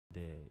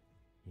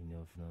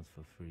not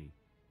for free.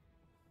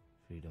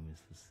 Freedom is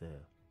for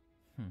sale.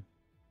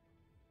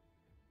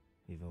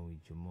 Even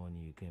with your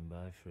money, you can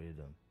buy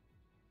freedom.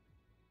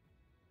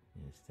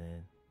 You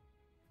understand?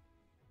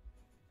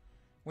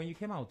 When you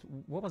came out,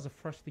 what was the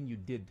first thing you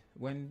did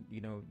when,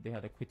 they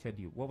had acquitted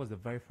you? What was the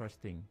very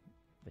first thing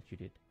that you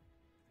did?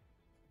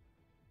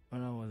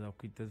 When I was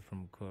acquitted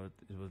from court,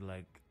 it was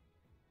like,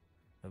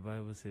 the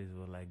Bible says it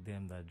was like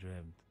them that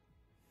dreamt.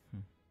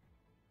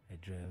 I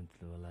dreamt,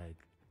 they were like,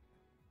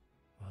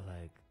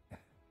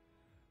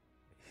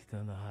 you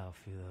don't know how I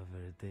feel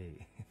every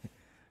day.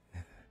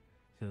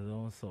 She was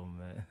awesome,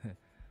 man.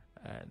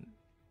 And,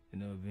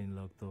 being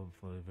locked up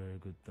for a very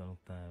good long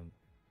time,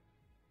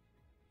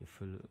 you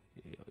feel,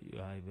 you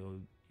have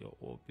your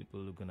old people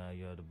looking at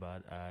you, the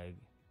bad eye,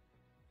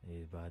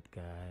 you're a bad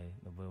guy,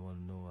 nobody want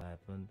to know what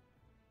happened.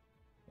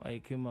 I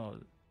came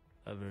out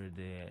every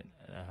day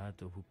and I had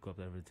to hook up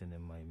everything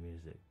in my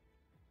music.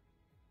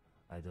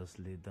 I just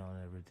laid down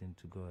everything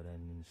to God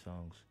and in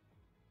songs.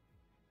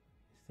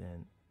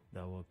 Then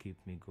that will keep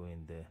me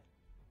going there.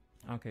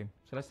 Okay,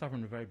 so let's start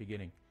from the very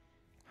beginning.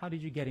 How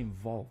did you get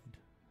involved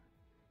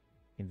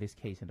in this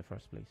case in the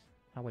first place?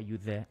 How were you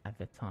there at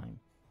the time?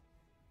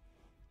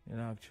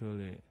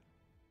 Actually,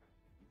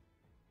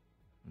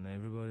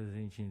 everybody's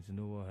itching to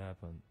know what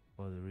happened,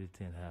 what the real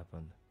thing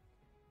happened.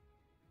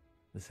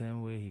 The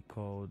same way he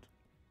called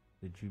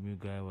the Jimmy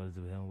guy was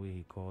the same way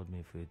he called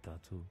me for a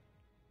tattoo.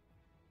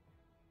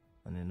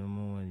 And in the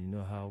moment, you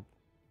know how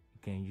you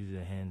can use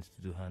your hands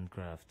to do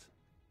handcraft.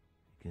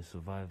 You can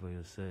survive by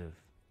yourself.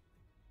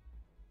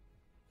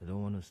 I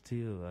don't want to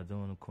steal. I don't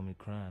want to commit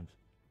crimes.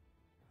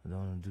 I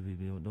don't want to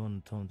don't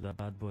want to turn to the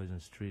bad boys on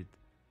the street.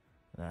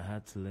 And I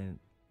had to learn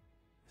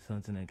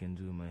something I can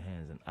do with my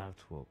hands, an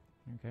artwork.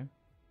 Okay.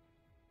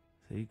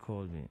 So he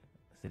called me.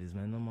 I said, "He's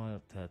my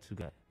normal tattoo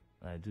guy.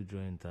 I do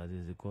drawing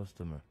tattoos. He's a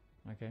customer.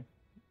 Okay.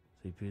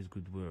 So he pays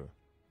good work."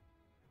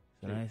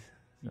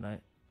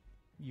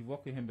 You've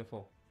worked with him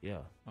before?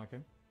 Yeah.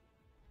 Okay.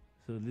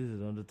 So this is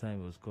another time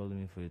he was calling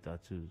me for a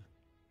tattoo.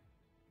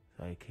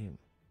 So I came.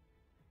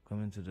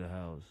 Coming to the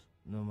house.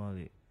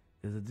 Normally,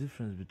 there's a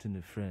difference between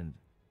a friend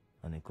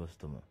and a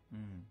customer.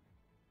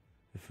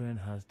 A friend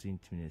has to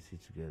intimacy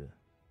together.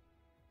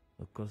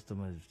 A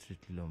customer is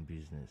strictly on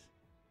business.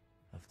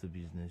 After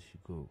business, you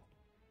go.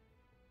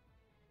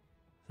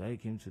 So I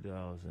came to the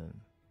house and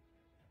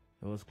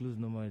it was close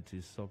normally to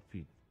his sock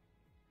pit.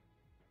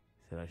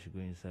 He said I should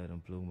go inside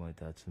and plug my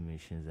tattoo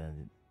machines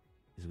and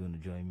he's going to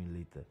join me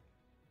later.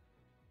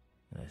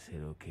 And I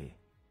said, okay.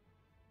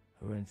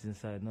 I went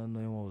inside not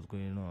knowing what was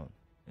going on.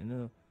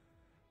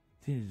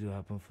 Things do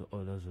happen for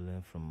others to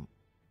learn from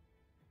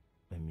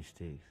my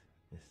mistakes.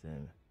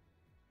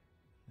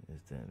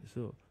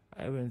 So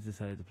I went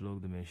inside to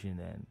plug the machine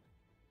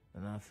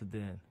and after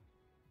that,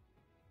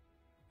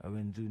 I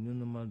went to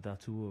normal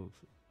tattoo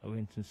works. I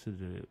went into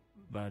the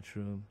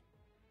bathroom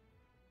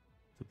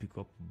to pick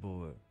up a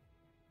bowl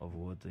of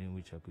water in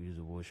which I could use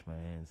to wash my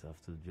hands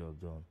after the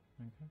job done.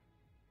 Okay.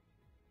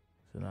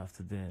 So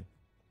after that,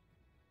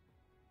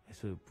 I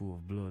saw a pool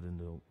of blood in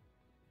the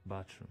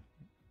bathroom.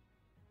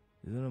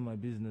 It's none of my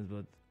business,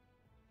 but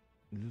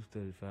it looks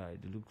terrified.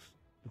 It looks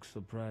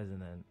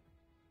surprising, and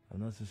I've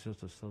not seen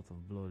such a sort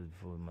of blood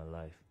before in my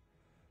life.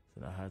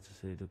 So I had to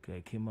say, okay,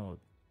 I came out.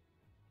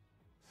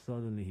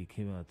 Suddenly he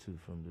came out too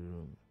from the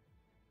room.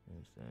 You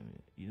understand me?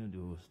 You know the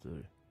whole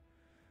story.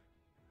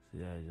 So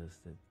yeah, I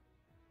just said.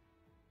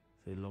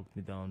 So he locked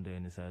me down there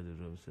inside the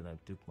room. So I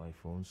took my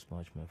phone,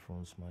 smashed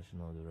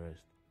and all the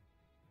rest.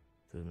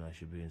 Told me I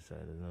should be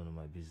inside. It's none of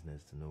my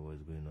business to know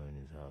what's going on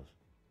in his house.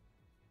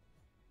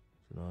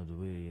 So now the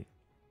way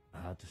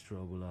I had to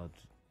struggle out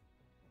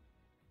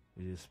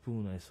with a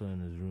spoon I saw in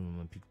his room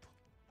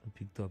and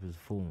picked up his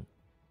phone.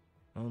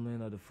 Not knowing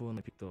that the phone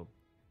I picked up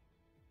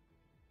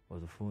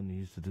was the phone he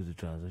used to do the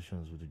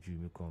transactions with the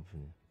Jimmy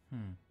company.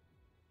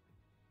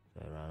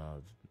 So I ran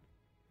out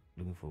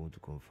looking for who to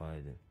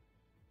confide in.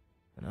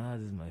 And I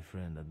had this my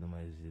friend that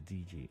normally is a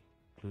DJ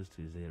close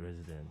to his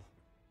residence,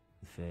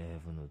 the Fair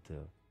Heaven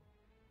Hotel.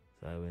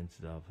 So I went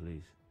to that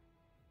place.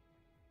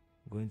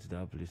 Going to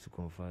that place to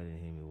confide in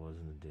him, he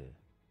wasn't there.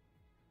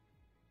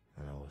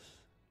 And I was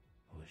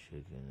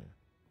shaking.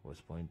 I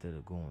was pointed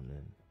a gun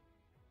then.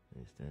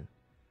 Understand?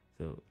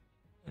 So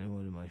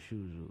anyone in my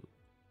shoes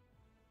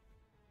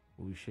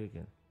will be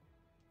shaking.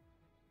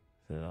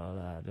 So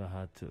I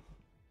had to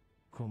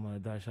come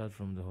and dash out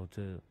from the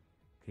hotel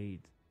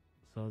gate.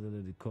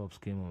 Suddenly the cops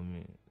came on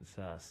me,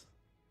 SARS.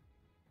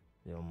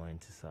 The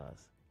almighty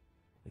SARS.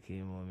 They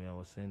came on me. I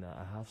was saying that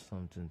I have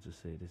something to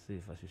say. They say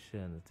if I should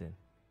share anything,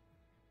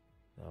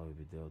 that will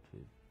be dealt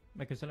with.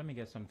 Okay, so let me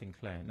get something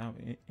clear. Now,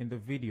 in the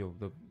video,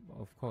 the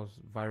of course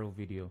viral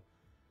video,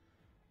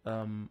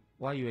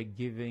 while you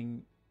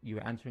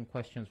were answering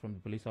questions from the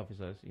police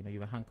officers, you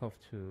were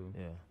handcuffed to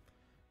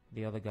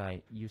the other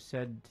guy. You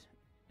said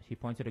he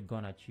pointed a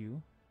gun at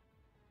you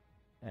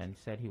and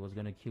said he was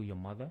going to kill your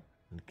mother.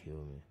 And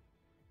kill me.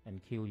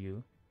 And kill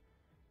you.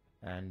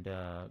 And,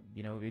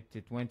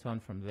 it went on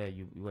from there.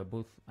 You were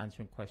both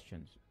answering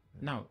questions.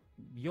 Now,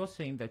 you're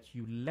saying that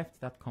you left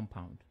that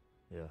compound.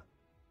 Yeah.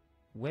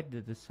 Where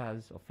did the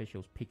SARS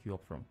officials pick you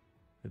up from?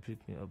 They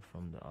picked me up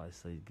from the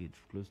outside gate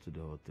close to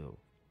the hotel,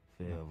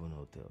 Fairhaven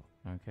Hotel.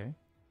 Okay.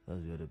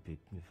 That's where they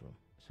picked me from.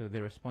 So they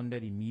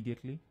responded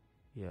immediately?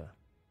 Yeah.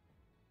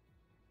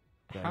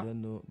 I How?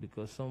 don't know,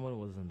 because someone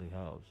was in the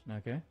house.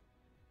 Okay.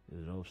 It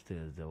was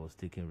upstairs that was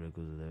taking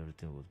records of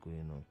everything was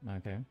going on.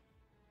 Okay.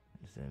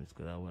 The same. It's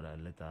because what I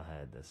later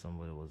heard that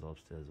somebody was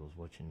upstairs was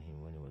watching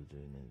him when he was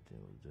doing anything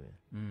he was doing.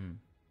 Mm.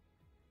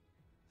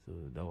 So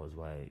that was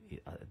why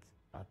it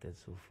acted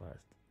so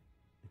fast.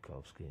 The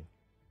cops came.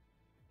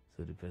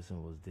 So the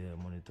person was there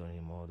monitoring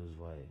him all this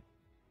while.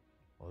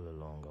 All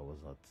along I was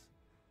at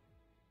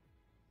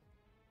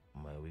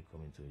my way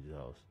coming to his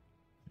house,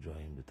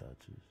 drawing the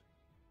tattoos.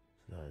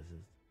 So that is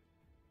it.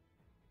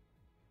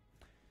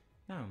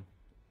 Now,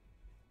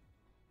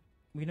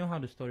 we know how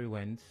the story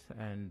went,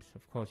 and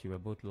of course you were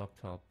both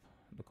locked up.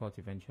 The court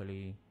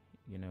eventually,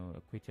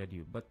 acquitted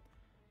you. But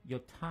your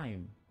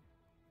time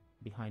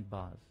behind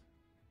bars,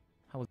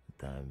 how was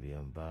Time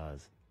behind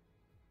bars?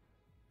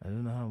 I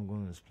don't know how I'm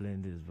going to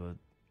explain this, but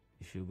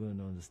if you're going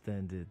to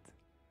understand it,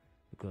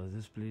 because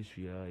this place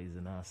we are is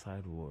an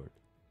outside world.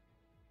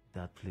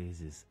 That place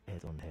is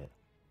head on head.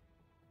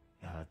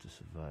 You have to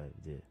survive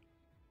there.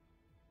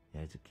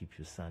 You have to keep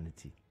your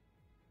sanity,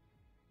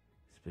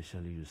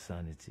 especially your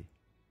sanity.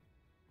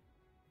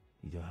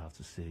 You don't have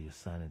to sell your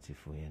sanity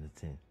for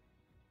anything,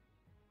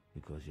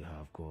 because you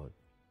have God.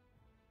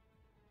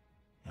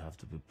 You have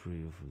to be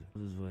prayerful.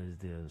 This is why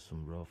there's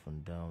some rough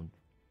and down.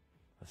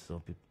 I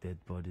saw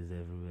dead bodies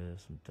everywhere.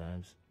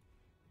 Sometimes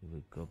you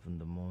wake up in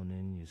the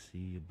morning, you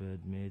see your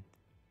bedmate,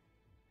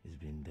 he's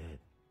been dead.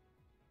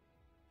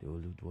 The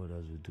only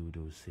warders will do, they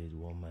will say,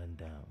 one man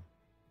down.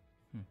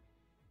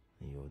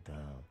 And you're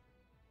down.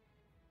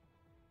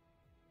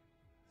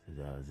 So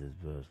that was his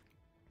birth.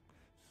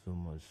 So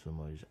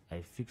much.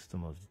 I fixed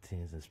some of the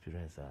things,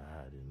 experience I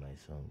had in my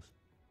songs.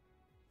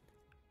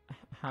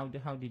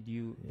 how did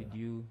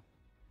you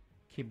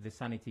keep the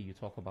sanity you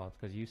talk about?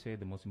 Because you say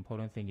the most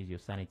important thing is your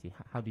sanity.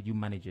 How did you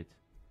manage it?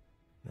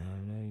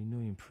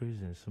 In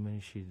prison, so many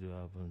shit do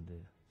happen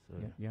there. So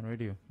Yeah, you're on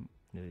radio.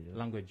 yeah.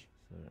 Language.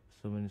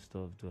 So many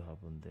stuff do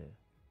happen there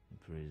in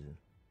prison,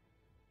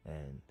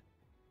 and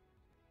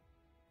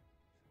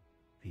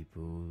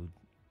people,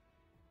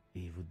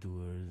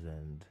 evildoers,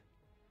 and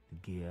the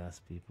gay ass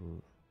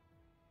people,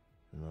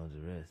 and all the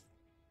rest,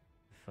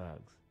 the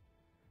fags.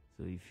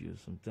 So if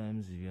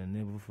you're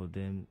unable for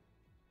them,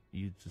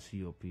 you to see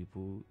your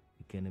people,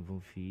 you can't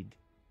even feed.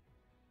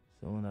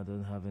 Someone that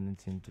doesn't have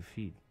anything to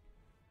feed,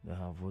 don't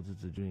have water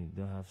to drink,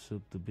 don't have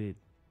soap to bathe,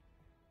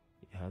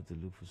 you have to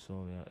look for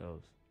somewhere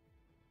else,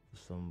 for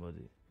somebody.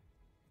 You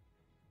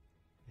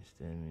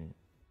understand me?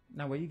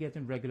 Now, were you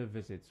getting regular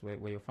visits?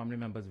 Were your family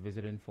members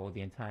visiting for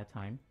the entire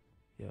time?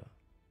 Yeah,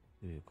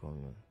 they will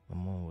come, man. My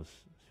mom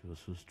she was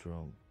so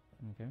strong.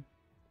 Okay.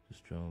 So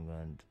strong,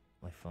 and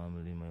my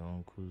family, my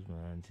uncles,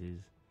 my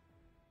aunties,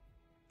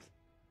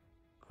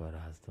 God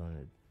has done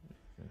it.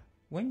 Yeah.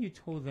 When you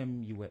told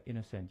them you were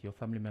innocent, your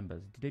family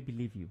members, did they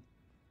believe you?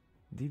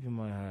 Deep in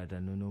my heart, I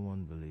know no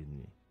one believed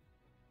me.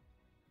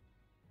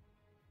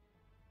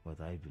 But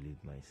I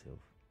believed myself,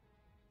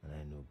 and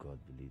I know God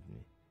believed me.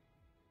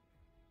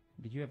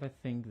 Did you ever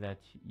think that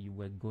you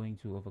were going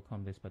to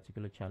overcome this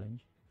particular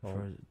challenge? Or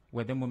First,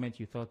 were there moments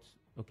you thought,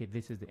 okay,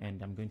 this is the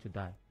end, I'm going to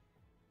die?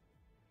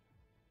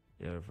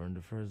 yeah, from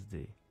the first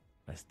day,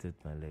 I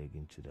stepped my leg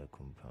into that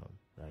compound,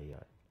 that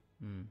yard.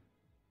 Mm.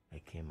 I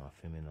came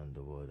affirming on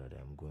the word that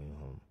I'm going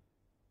home.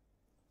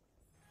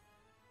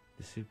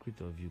 The secret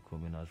of you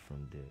coming out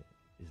from there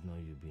is not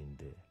you being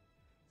there.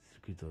 The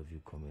secret of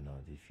you coming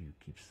out, if you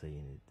keep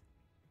saying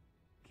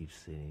it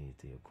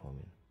till you're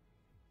coming.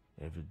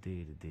 Every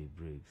day the day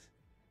breaks,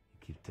 you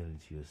keep telling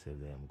to yourself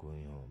that I'm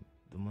going home.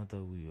 No matter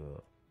who you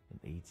are, an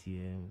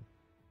ATM,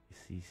 a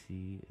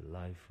CC, a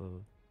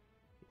lifer,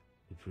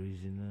 a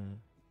prisoner,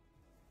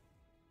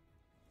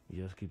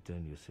 you just keep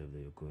telling yourself that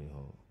you're going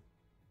home.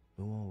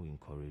 No one will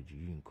encourage you,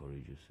 you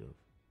encourage yourself.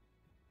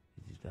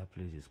 That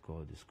place is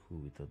called the school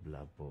with a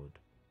blackboard.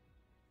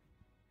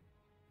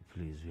 A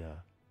place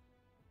where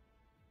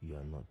you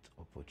are not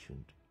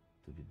opportune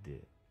to be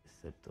there,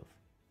 except of.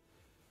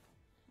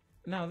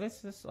 Now,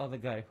 this other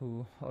guy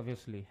who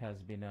obviously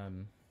has been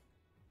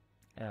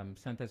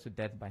sentenced to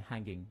death by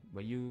hanging,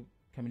 were you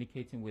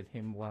communicating with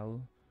him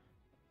while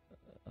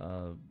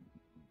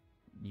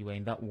you were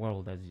in that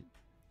world,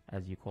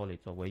 as you call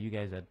it, or were you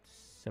guys at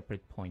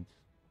separate points?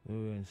 We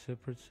were in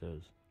separate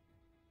cells.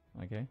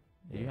 Okay.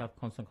 Do Yeah. you have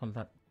constant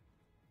contact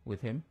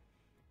with him?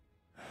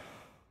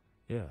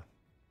 Yeah.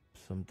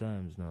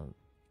 Sometimes now.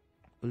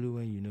 Only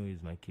when you know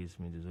it's my case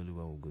mate is only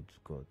when we go to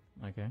court.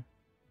 Okay.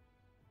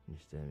 You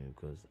understand me?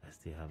 Because I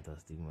still have that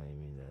stigma in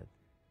me that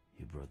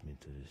you brought me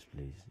to this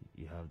place.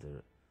 You have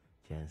the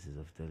chances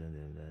of telling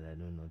them that I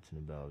know nothing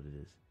about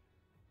this,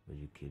 but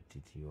you kept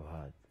it in your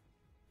heart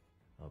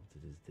up to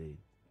this day.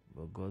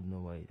 But God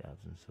knows why it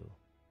happened so.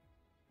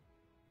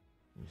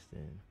 You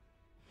understand?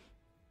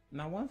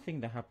 Now, one thing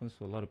that happens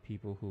to a lot of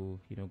people who,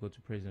 go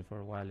to prison for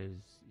a while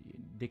is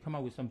they come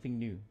out with something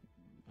new,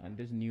 and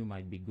this new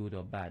might be good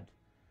or bad.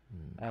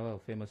 Well,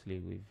 famously,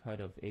 we've heard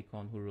of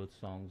Akon, who wrote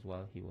songs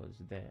while he was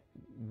there.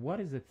 What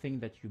is the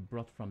thing that you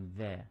brought from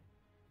there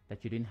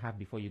that you didn't have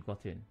before you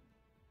got in?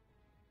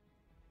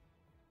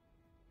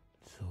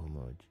 So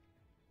much.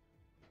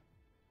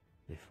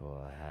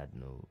 Before I had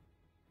no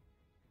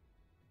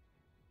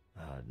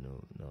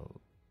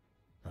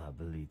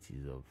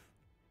abilities of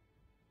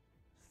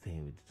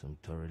staying with some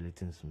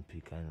tolerating some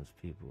kind of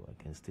people.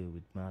 I can stay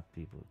with mad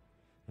people.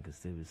 I can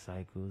stay with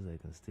psychos. I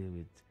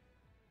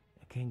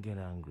can't get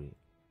angry.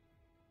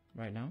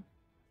 Right now?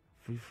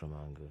 Free from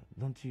anger.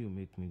 Don't you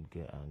make me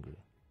get angry.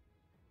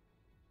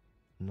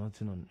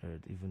 Nothing on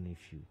earth, even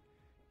if you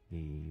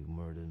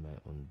murdered my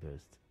own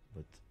best,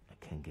 but I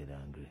can't get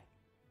angry.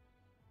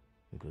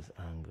 Because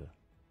anger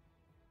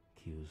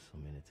kills so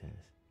many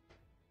things.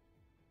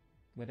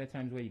 Were there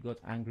times where you got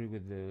angry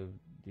with the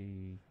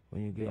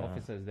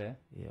officers there?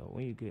 Yeah,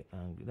 when you get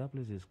angry, that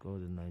place is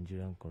called the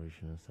Nigerian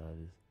Correctional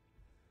Service.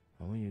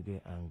 And when you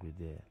get angry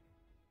there,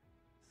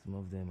 some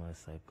of them are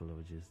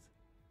psychologists.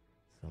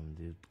 Some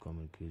do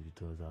communicate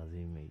with us as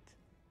inmates.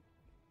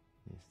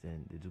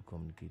 Instead, they do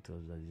communicate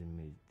with us as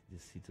inmates. They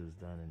sit us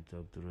down and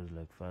talk to us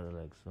like father,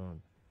 like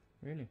son.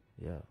 Really?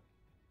 Yeah.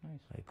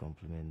 Nice. I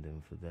compliment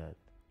them for that.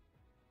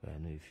 But I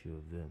know a few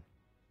of them.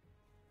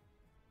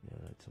 Yeah,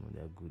 like some of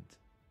them are good.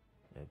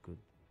 They're good.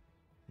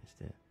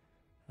 Instead.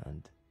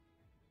 And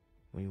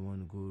when you want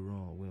to go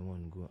wrong, when you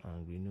want to go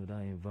angry,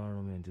 that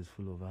environment is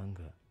full of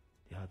anger.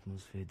 The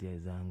atmosphere there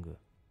is anger.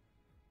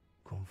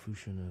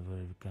 Confusion of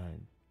every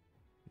kind.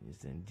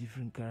 Understand?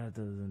 Different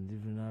characters and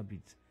different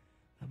habits.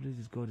 That place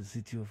is called the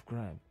city of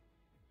crime.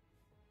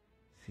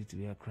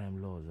 City where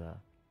crime laws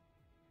are.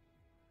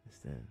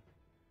 Understand?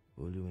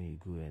 Only when you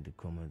go and they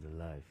come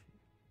into life,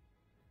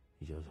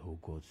 you just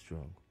hold God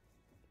strong.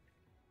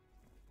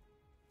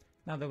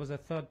 Now, there was a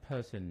third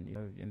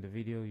person. In the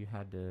video, you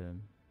had the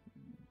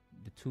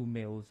two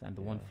males and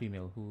the one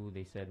female who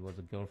they said was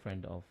a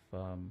girlfriend of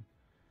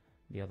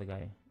the other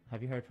guy.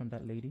 Have you heard from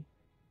that lady?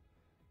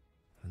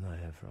 I've not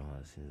heard from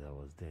her since I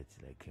was there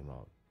till I came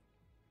out.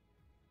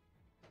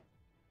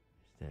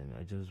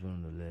 I just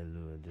want to let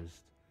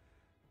loose.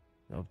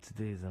 Up to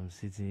date, I'm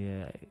sitting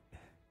here.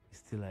 It's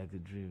still like a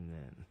dream,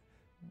 man.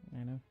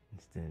 I know.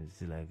 It's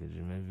still like a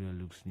dream. Everyone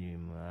looks new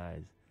in my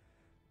eyes.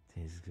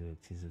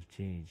 Things have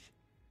changed.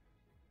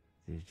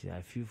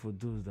 I feel for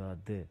those that are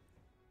there.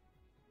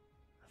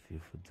 I feel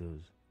for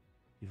those.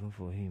 Even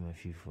for him, I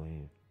feel for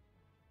him.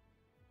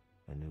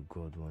 I know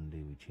God one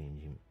day will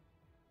change him.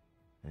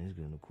 And he's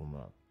going to come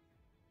out,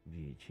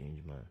 be a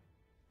changed man.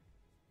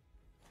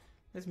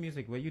 This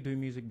music, were you doing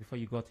music before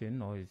you got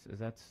in, or is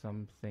that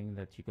something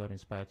that you got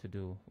inspired to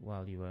do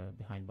while you were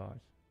behind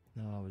bars?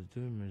 No, I was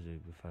doing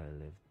music before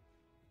I left.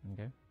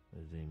 Okay. I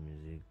was doing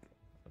music.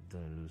 I've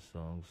done a little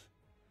songs.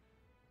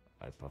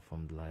 I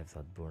performed live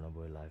at Burna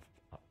Boy Live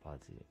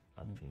party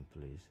at Pink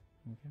Place.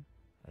 Okay.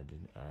 I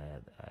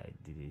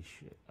did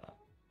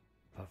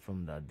a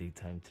performed that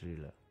daytime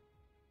thriller.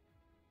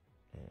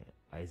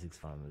 Isaac's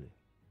Family.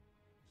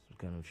 Some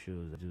kind of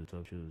shows. I do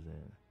talk shows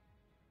and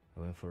I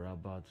went for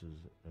rap battles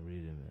and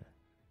reading, man.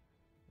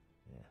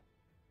 Yeah.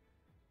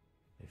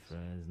 My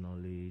friends,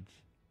 knowledge.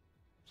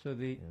 So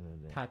the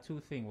tattoo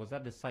thing, was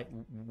that the side?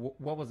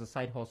 What was the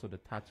side hustle, the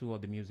tattoo or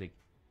the music?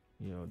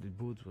 The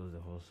boot was the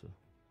hustle.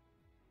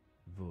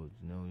 Both.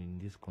 In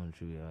this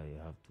country you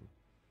have to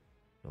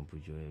don't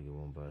put your egg in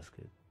one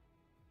basket.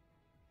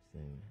 See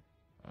me?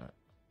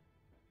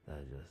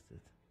 That's just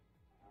it.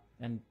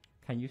 And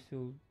are you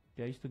still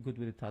good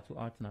with the tattoo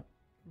art now?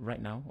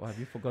 Right now, or have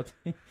you forgotten?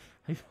 Have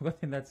you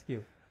forgotten that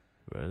skill?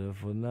 Well,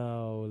 for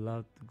now, I'll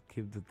have to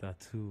keep the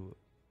tattoo.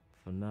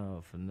 For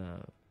now,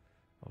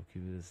 I'll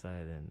keep it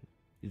aside. And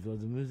it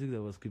was the music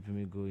that was keeping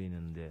me going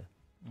in there.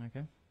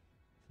 Okay.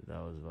 So that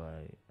was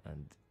why,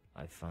 and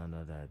I found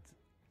out that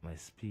my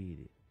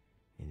speed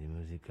in the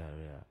music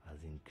career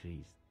has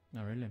increased.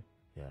 Oh, really?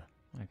 Yeah.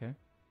 Okay.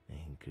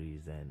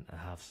 Increased, and I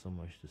have so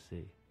much to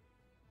say.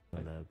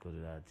 Like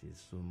Acquitted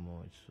artist, so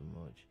much.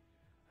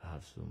 I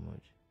have so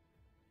much.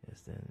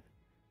 Yes, then.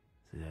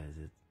 So that is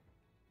it.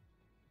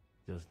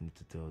 Just need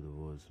to tell the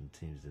world some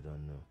things they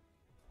don't know.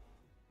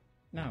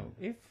 Now,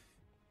 if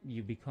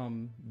you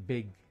become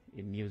big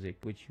in music,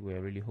 which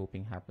we're really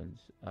hoping happens,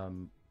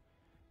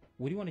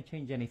 would you want to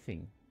change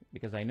anything?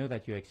 Because I know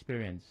that your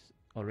experience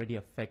already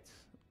affects,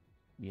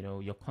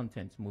 your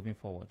content moving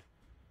forward.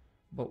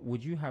 But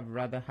would you have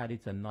rather had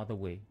it another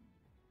way?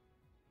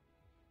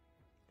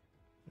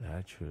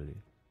 Actually,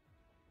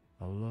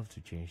 I would love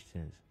to change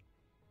things.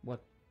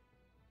 What?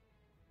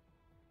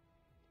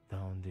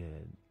 Down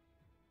there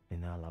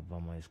in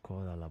Alabama, it's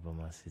called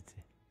Alabama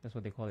City. That's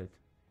what they call it?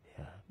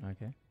 Yeah.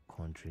 Okay.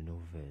 Country, no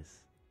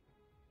verse.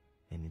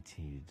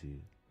 Anything you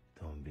do,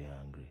 don't be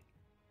angry.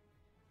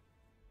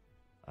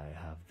 I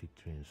have big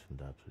dreams from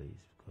that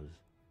place because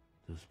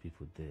those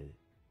people there,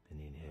 they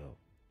need help.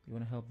 You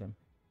want to help them?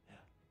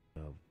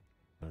 Yeah.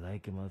 But I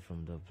came out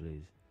from that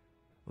place.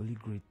 Only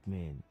great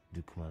men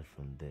do come out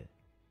from there.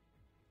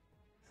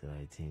 that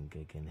I think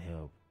I can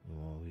help in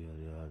one way or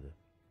the other.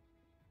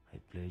 I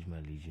pledged my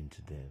allegiance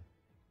to them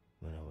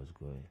when I was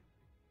going,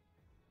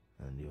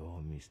 and they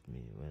all missed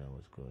me when I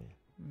was going.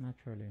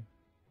 Naturally.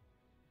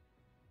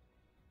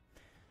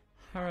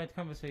 All right,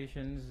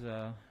 conversations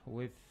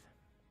with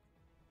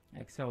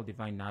Excel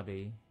Divine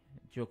Nabe.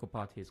 Joko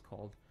Party is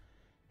called.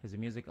 He's a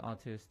music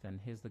artist, and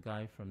he's the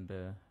guy from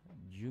the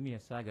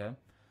Jumia saga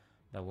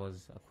that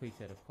was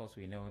acquitted. Of course,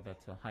 we know that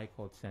High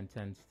Court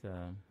sentenced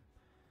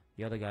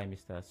the other guy,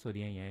 Mr.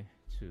 Sodienye,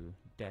 to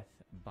death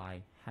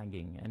by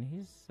hanging. And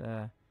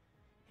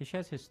he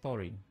shares his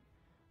story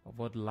of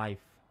what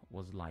life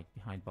was like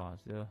behind bars.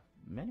 There are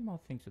many more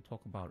things to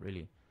talk about,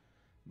 really.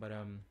 But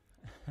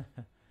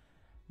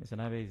Mr.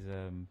 Nabe is,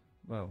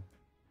 well,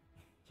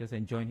 just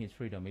enjoying his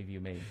freedom, if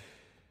you may.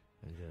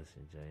 I'm just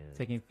enjoying it.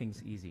 Taking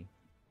things easy.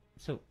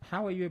 So,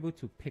 how are you able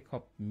to pick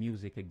up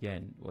music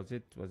again? Was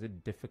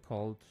it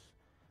difficult,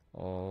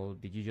 or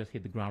did you just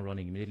hit the ground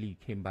running? Immediately you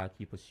came back,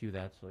 you pursued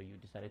that, so you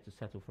decided to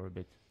settle for a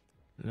bit?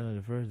 No,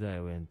 the first day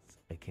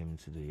I came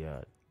into the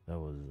yard. That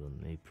was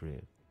on April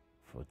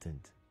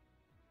 14th.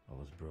 I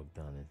was brought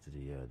down into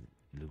the yard.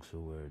 It looked so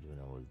weird when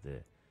I was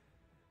there.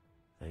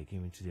 I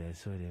came into there, I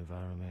saw the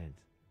environment.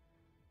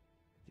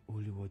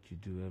 Only what you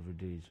do every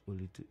day is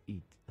only to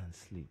eat and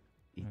sleep.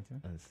 Eat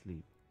and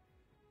sleep.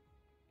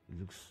 It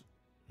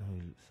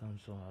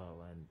sounds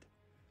somehow, and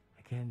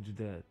I can't do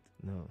that.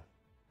 No,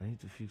 I need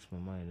to fix my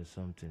mind or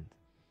something,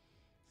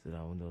 so that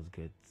I won't just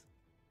get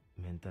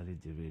mentally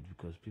derailed,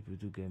 because people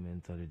do get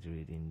mentally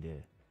derailed in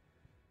there.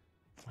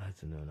 I had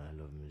to know, and I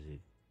love music.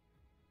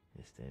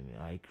 Understand me?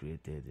 I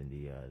created in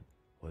the yard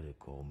what they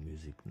call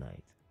music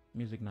night.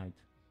 Music night.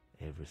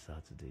 Every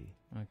Saturday.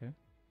 Okay.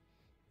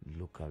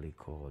 Locally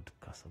called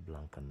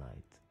Casablanca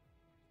night.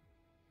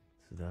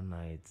 So that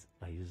night,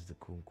 I used the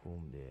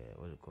kumkum,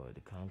 what do you call it,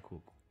 the can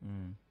cook,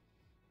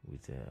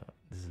 with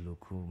this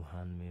lokum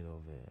handmade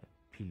of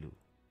a pillow.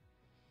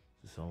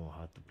 So someone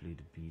had to play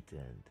the beat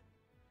and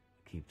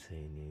keep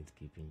saying it,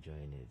 keep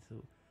enjoying it.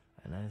 So,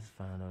 and I just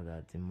found out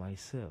that in my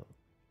cell,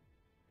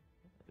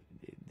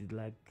 they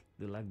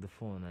like the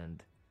phone,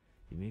 and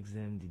it makes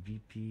them the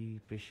BP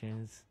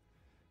patients.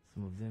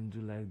 Some of them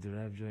do like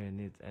derive joy in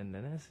it, and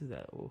then I see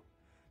that, oh,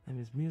 that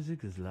means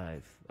music is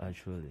life,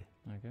 actually.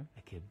 Okay.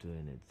 I kept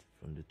doing it.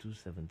 From the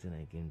 217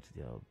 I came to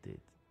the update,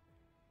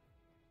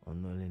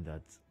 unknowing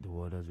that the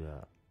warders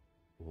were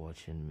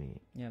watching me.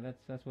 Yeah,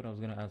 that's what I was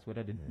going to ask,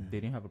 whether they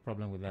didn't have a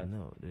problem with that.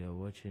 No, they are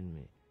watching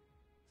me.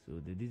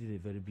 So they did it a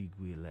very big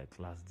way, like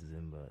last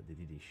December, they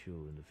did a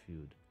show in the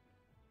field,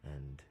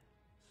 and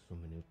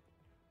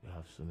we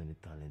have so many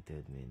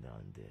talented men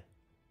down there.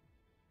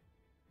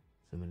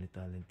 So many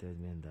talented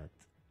men that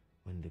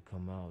when they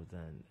come out,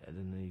 and I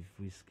don't know if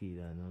Whiskey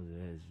and all the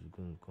rest is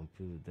going to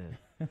compete with them.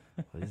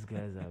 But these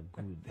guys are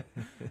good.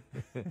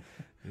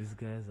 These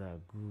guys are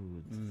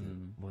good.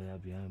 But they are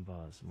behind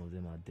bars. Some of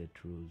them are death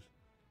rows.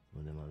 Some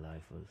of them are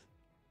lifers.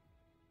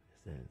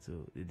 So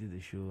they did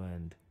the show,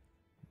 and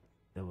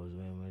that was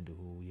when the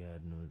whole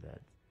yard know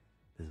that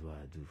this is what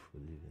I do for a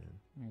living.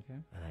 Okay.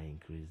 And I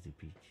increased the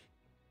pitch.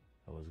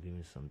 I was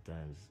giving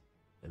sometimes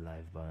a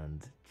live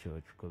band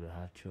church, because we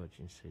have church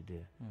inside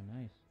there. Oh,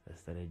 nice. I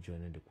started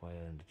joining the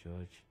choir in the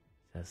church,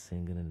 just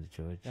singing in the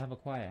church. You have a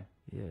choir?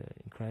 Yeah,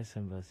 in Christ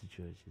Embassy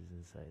Church is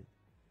inside.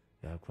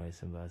 We have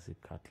Christ Embassy,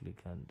 Catholic,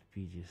 and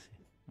PGC.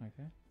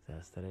 Okay. So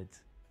I started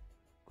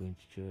going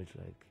to church,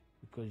 like,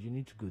 because you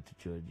need to go to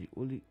church. The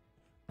only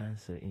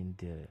answer in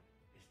there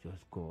is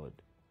just God.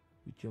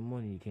 With your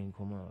money, you can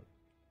come out.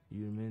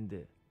 You remain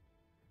there.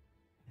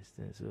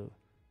 Understand? So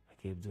I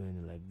kept doing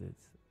it like that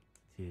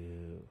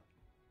till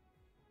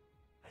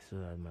I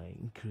saw that my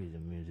increase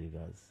in music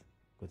has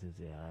gotten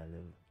to a high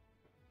level.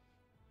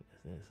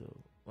 Understand? So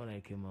when I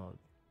came out,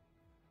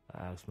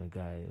 I asked my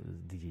guy, it was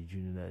DJ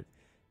Junior, that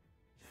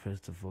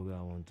first of all,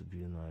 I want to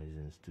be in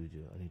the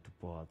studio. I need to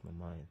pour out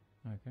my mind.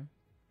 Okay.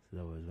 So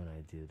that was when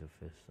I did the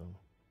first song.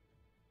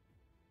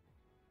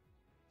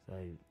 So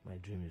my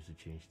dream is to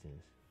change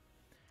things.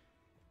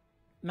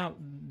 Now,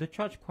 the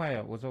church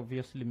choir was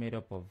obviously made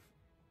up of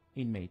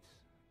inmates.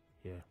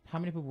 Yeah. How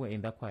many people were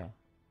in that choir?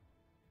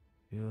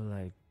 We were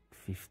like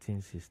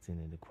 15, 16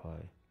 in the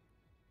choir.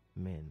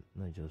 Men,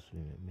 not just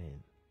women,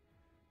 men.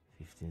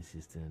 15,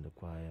 16 in the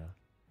choir.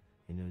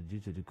 You know, due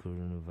to the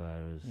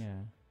coronavirus,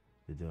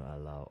 they don't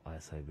allow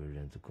our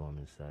Siberian to come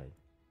inside.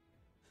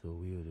 So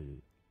we were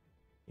the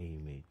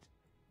inmate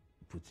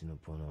putting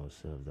upon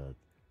ourselves that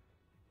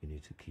we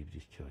need to keep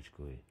this church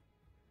going.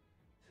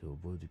 So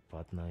both the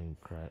partner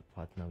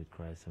with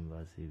Christ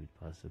Embassy, with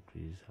Pastor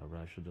Chris,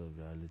 Harashad of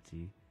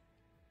Reality,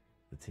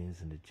 the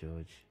things in the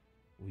church,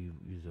 we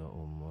use our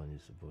own money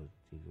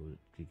to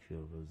take care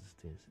of those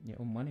things. Your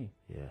own money?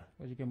 Yeah.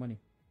 Where'd you get money?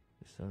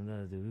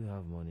 Sometimes they will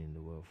have money in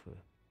the welfare.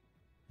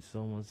 If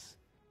someone's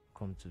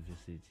come to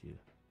visit you,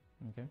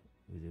 okay,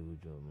 with a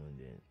withdraw money,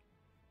 then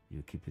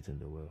you keep it in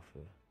the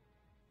welfare.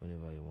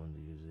 Whenever you want to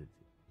use it,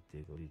 you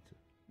take a little.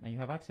 And you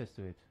have access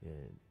to it? Yeah,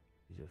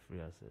 it's your free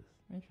access.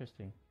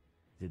 Interesting.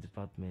 The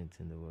department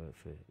in the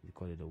welfare, you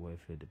call it the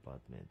welfare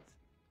department.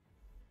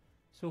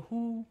 So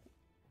who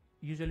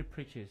usually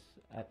preaches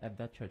at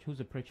that church? Who's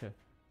the preacher?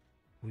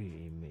 We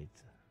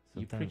inmates.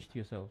 You preach to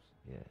yourselves?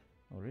 Yeah.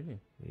 Oh, really?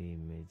 We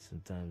inmates.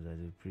 Sometimes I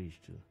do preach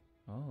too.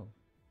 Oh.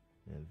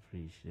 Yeah,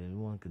 preach. No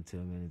one can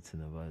tell me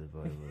anything about the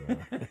Bible.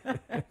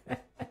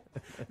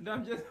 No,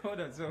 I'm just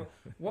hold on. So,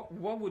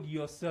 what would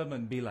your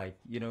sermon be like?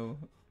 You know?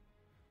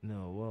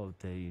 No, what I'll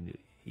tell you,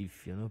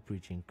 if you're not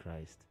preaching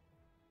Christ,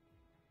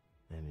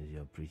 that means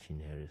you're preaching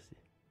heresy.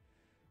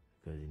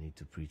 Because you need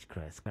to preach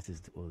Christ. Christ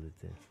is the only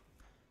thing.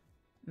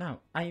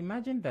 Now, I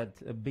imagine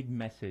that a big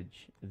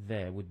message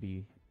there would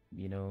be,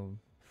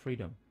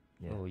 freedom.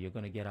 Yeah. Oh, you're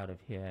going to get out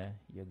of here.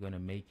 You're going to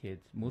make it.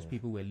 Most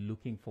people were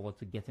looking forward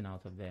to getting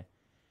out of there.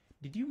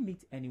 Did you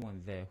meet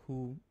anyone there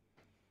who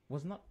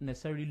was not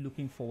necessarily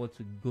looking forward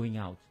to going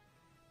out?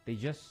 They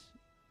just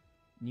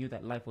knew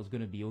that life was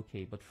going to be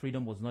okay, but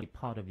freedom was not a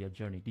part of their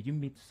journey. Did you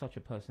meet such a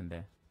person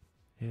there?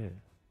 Yeah.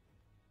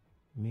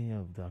 Many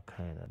of that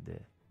kind are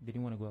there. They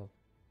didn't want to go out.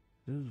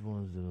 Those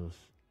ones,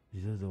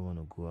 they just don't want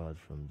to go out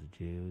from the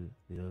jail.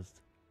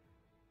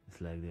 It's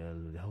like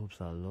their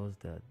hopes are lost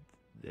that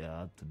they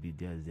have to be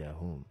there as their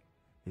home.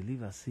 They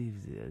live as if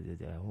they're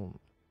their home.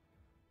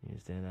 You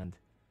understand? And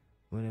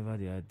whenever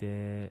they are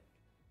there,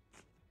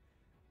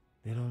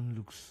 they don't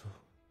look so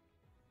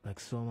like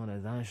someone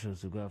is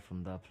anxious to go out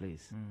from that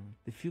place.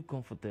 They feel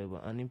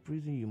comfortable, and in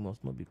prison you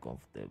must not be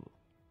comfortable.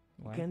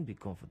 Why? You can't be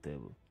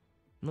comfortable.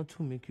 Not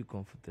to make you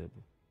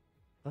comfortable.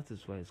 That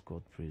is why it's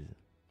called prison.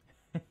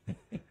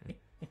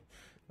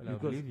 Well, I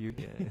believe you.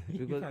 Yeah,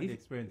 because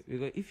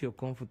if you're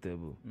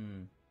comfortable,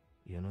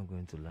 you're not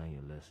going to learn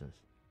your lessons.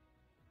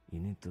 You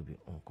need to be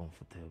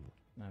uncomfortable.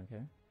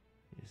 Okay.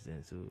 You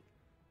understand?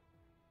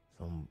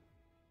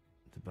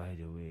 By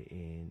the way,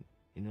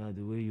 in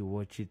the way you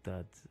watch it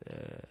at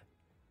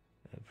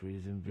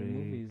Prison Break, The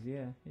movies,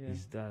 yeah.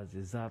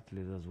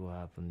 That's what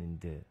happened in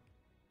there.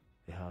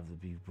 They have the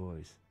big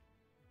boys.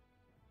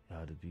 They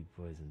have the big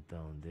boys in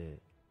town there.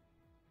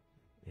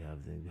 They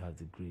have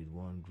the grade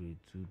 1, grade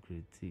 2,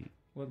 grade 3.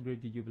 What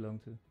grade did you belong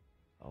to?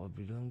 I would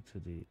belong to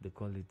they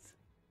call it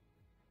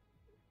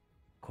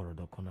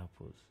Corridor Corner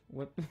Post.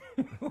 What?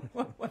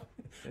 What?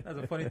 That's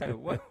a funny title.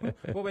 What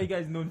were you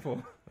guys known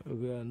for?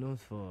 We are not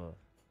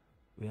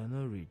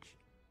rich.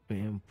 We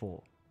are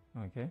poor.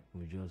 Okay.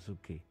 We're just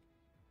okay.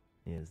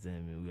 Yes,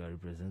 then we are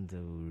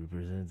representative. We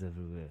represent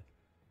everywhere.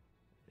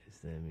 Yes,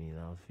 then in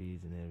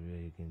outfits and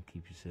everywhere you can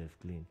keep yourself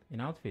clean.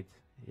 In outfit?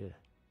 Yeah.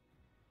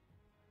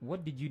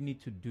 What did you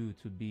need to do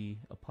to be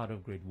a part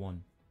of grade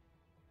 1?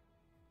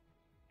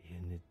 You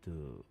need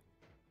to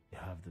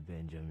have the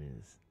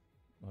Benjamins.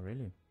 Oh,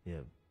 really?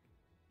 Yeah.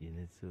 You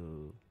need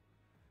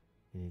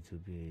to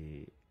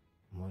be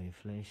more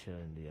influential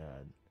in the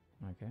yard.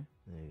 Okay.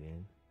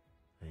 Again.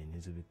 And you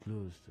need to be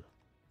close to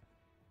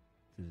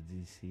the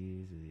DC,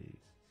 to the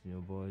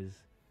senior boys.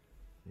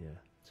 Yeah.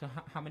 So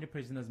how many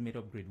prisoners made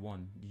up grade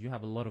 1? Did you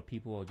have a lot of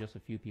people or just a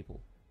few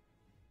people?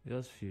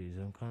 Just few. It's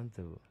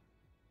uncountable.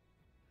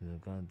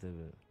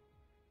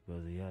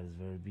 Because the yard is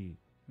very big.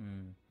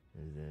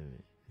 It's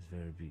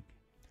very big.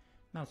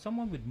 Now,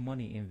 someone with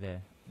money in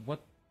there,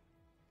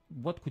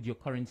 what could your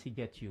currency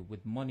get you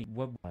with money?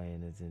 What? Buy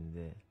anything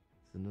there.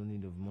 So no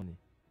need of money.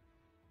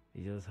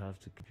 You just have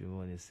to keep your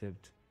money,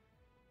 except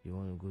you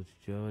want to go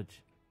to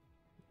church,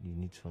 you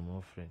need some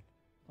offering.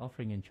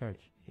 Offering in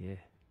church? Yeah.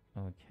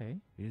 Okay.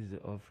 We use the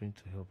offering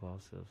to help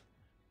ourselves.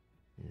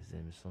 Yes,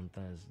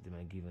 sometimes they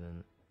might give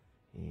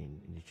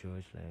in the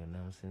church like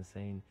announcing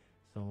saying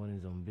someone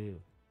is on bail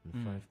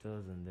and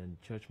 5,000, then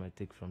the church might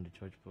take from the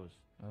church post.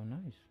 Oh,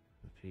 nice.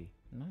 And pay.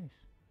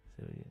 Nice.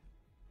 So yeah.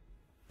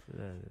 So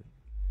that's it.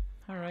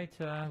 All right,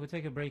 we'll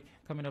take a break.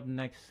 Coming up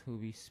next, we'll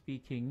be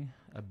speaking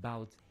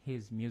about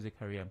his music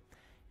career.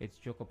 It's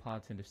Joko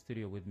Parts in the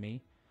studio with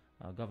me.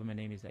 Government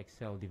name is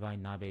Excel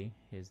Divine Nabe.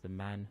 He's the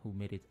man who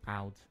made it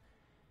out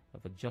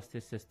of a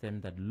justice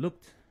system that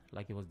looked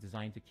like it was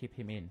designed to keep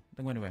him in.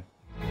 Don't go anywhere.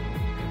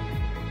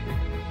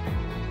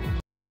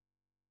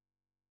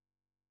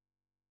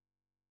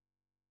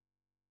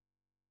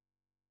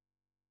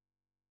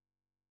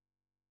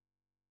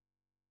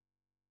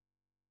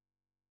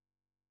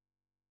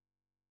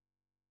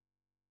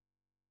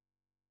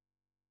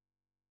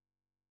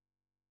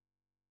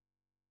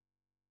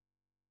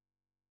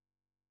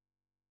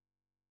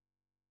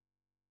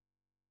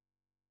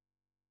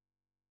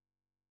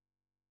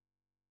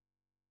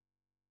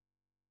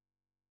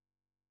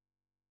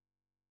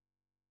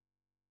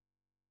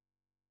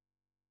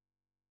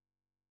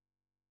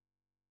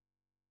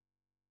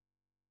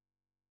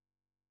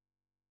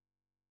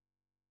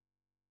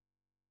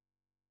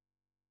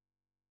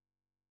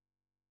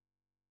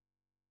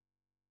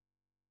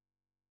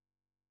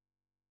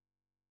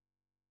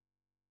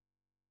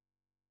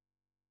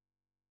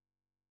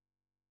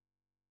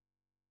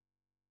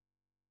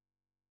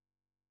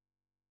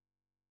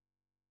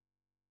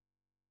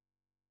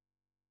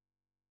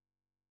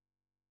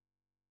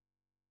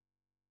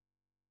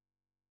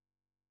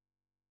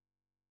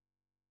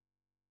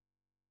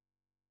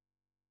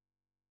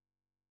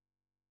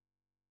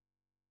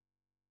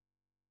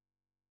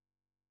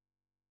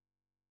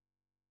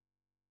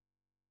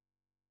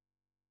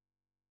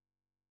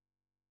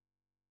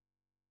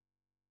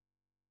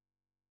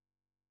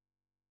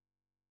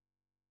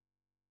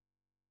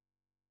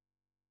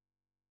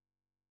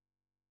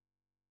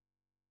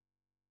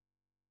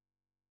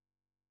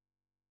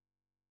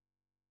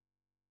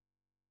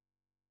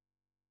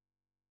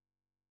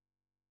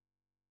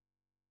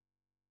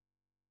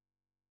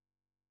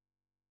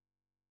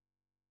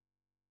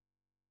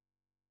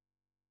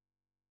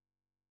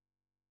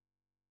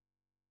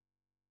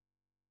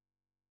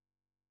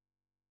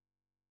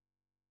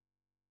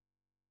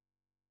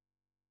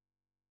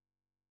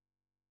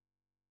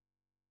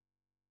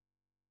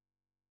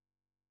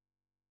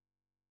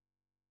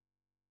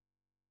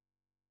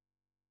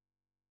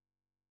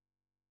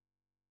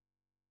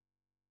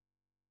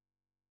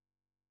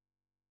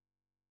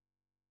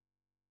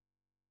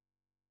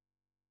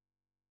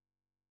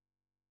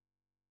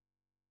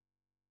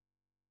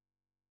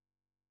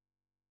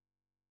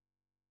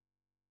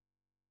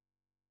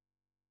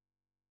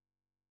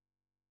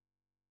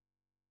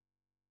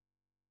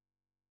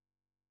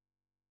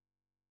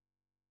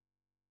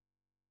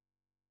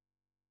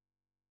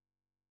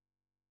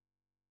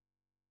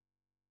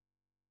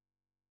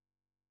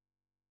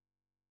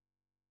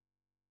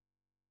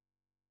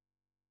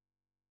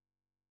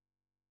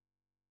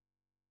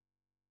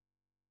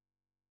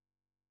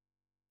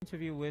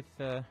 Interview with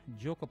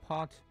Joker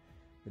Part,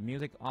 the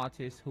music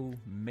artist who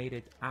made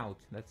it out.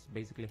 That's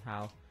basically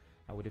how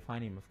I would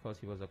define him. Of course,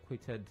 he was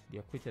acquitted, the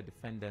acquitted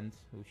defendant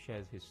who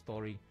shares his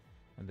story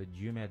and the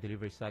Jumia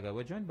delivery saga.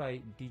 We're joined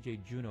by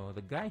DJ Juno,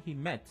 the guy he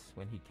met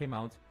when he came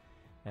out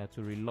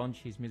to relaunch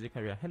his music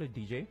career. Hello,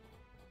 DJ.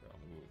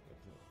 I'm good.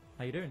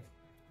 How you doing?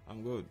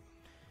 I'm good.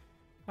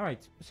 All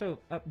right. So,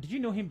 did you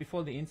know him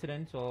before the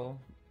incident or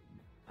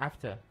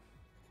after?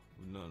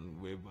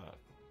 None, way back.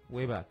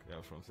 Way back. Yeah,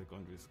 from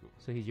secondary school.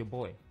 So he's your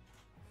boy.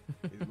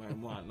 He's my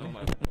man, not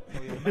my boy.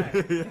 Oh, your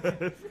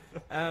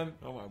man.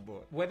 Not my boy.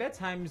 Were there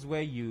times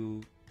where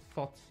you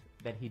thought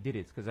that he did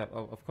it? Because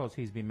of course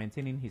he's been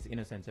maintaining his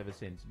innocence ever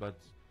since. But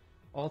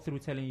all through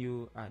telling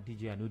you,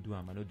 DJ, I know do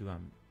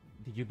him.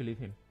 Did you believe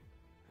him?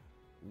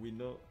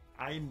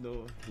 I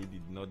know he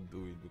did not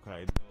do it because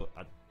I know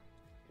at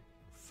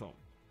some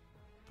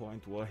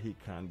point what he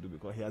can do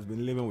because he has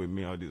been living with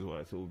me all this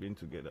while, so we've been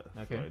together.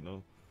 Okay. So I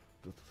know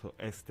to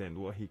extend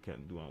what he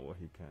can do and what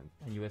he can't.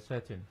 And you were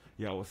certain?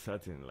 Yeah, I was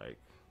certain. Like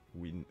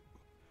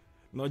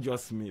not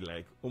just me.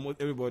 Like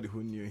almost everybody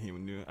who knew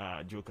him knew.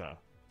 Joker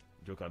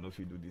no if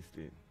you do this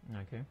thing.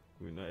 Okay.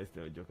 We know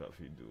Esther Joker if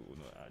you do. We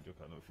know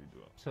Joker no if you do.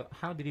 So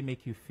how did he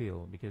make you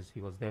feel? Because he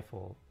was there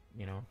for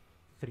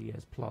 3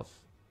 years plus.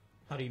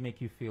 How do you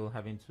make you feel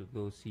having to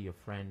go see your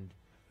friend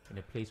in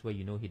a place where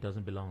you know he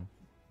doesn't belong?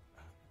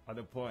 At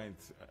the point,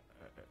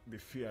 the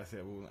fear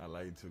said we won't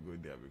allow you to go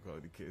there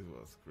because the case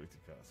was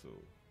critical. So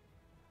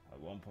at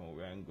one point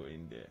we weren't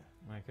going there.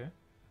 Okay.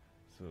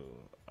 So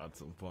at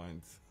some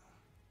point,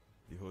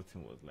 the whole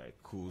thing was like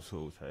cool.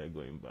 So we started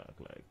going back,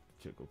 like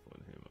check up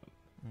on him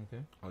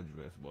and all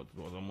the rest. But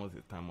it was almost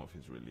the time of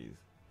his release.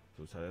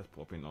 So we started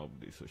popping up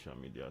the social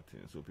media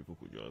thing so people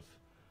could just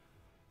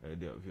their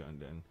view, and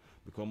then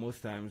because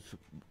most times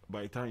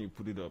by the time you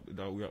put it up,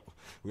 that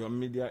we are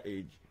media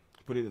age,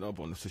 put it up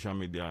on the social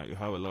media, you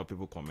have a lot of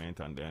people comment,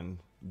 and then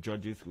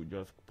judges will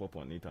just pop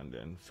on it and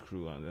then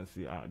screw and then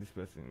see this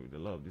person with a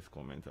lot of this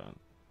comment and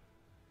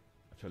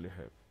actually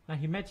help. Now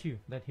he met you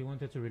that he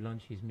wanted to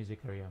relaunch his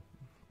music career.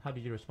 How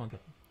did you respond to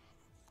it?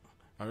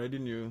 I already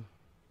knew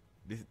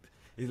this.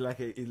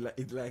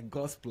 It's like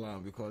God's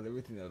plan because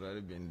everything has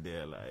already been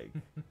there. Like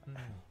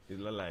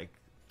it's not like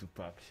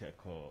Tupac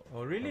Shakur.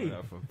 Oh really?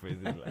 From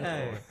prison,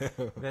 like,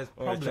 there's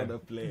problem. To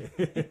play.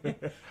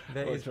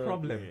 There is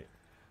problem.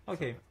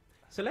 Okay,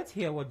 so let's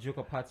hear what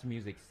Joker Part's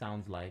music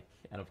sounds like,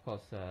 and of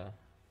course,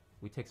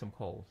 we take some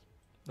calls.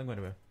 Don't go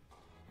anywhere.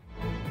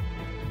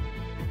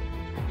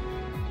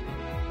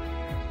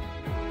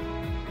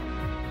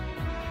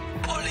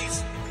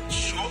 Police,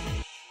 show,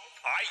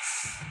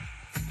 ice.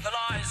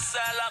 Talai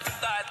selak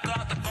tait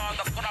kata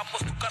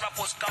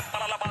karapus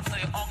kampala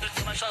labatay onkel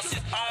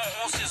tunashasis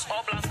onsis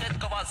oblanket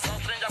kavat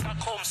sotrinja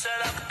bakom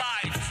selak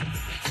tait.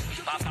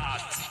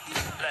 Tatat,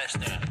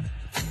 leste.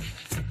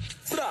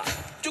 Bra,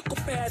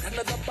 Jukoped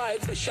another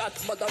bite the shot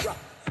madara.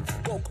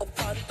 Coke of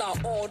Fanta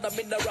on a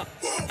mineral.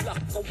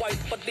 Black or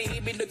white, but they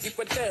mean to give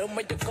a damn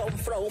where you come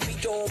from. Me,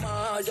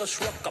 Joma,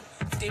 just rock up.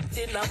 Tim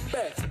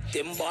Tinambe,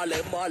 Tim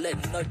Ballin,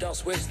 not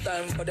just waste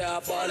time for the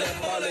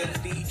ballin.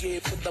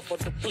 DJ put up on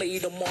the play,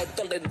 the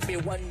mortal and be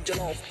one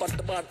jollof, but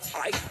the man,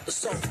 the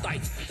song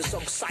tight, the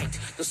song sight,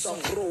 the song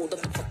roll, the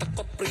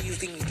cut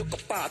breathing,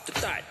 Joker Part to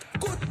tight.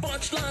 Good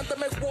punchline to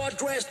make war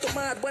dress to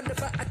mad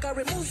whenever I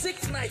carry music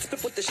nights.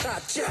 People the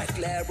shot, Jack,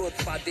 Claire, road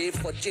party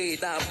for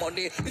Jada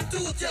money. You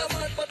do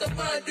German, but the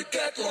mind you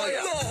get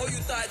lawyer. No, how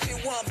you tight,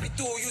 me want me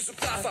to use a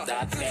platform.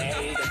 That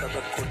day, the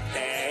good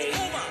day.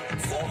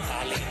 For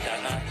Harley,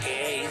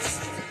 case.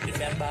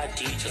 Remember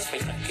teachers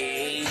face a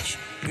cage.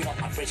 We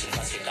want operation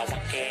must in our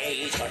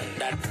cage. On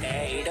that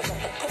day, the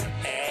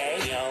day,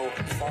 yo,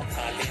 for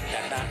calling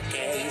that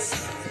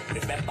case.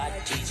 Remember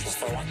teachers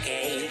for a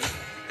cage.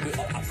 We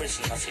want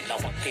operation must in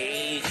our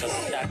cage.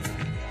 On that.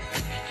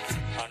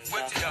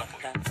 Wait the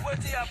apple.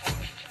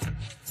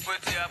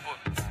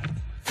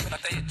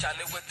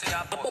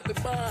 I'm up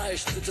in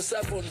March to the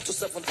 7 to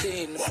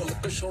 17.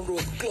 Collocation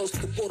road close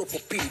to Port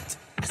Pete.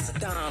 I sat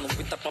down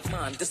with a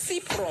man. The sea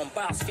from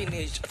bars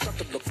finish. I try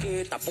to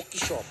locate a bookie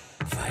shop.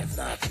 5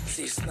 knock,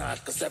 6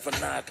 knock,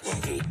 7 knock,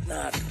 8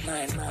 knock,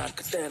 9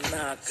 knock, 10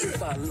 knock,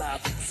 5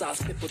 knock.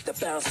 Sauce people the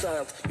bounce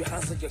out. You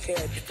hands on your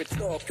head, if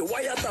it up, you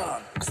wire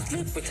down. I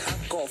sleep with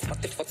handcuff,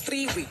 but for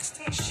 3 weeks.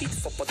 Shit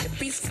for the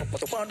piece for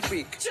the 1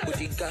 week.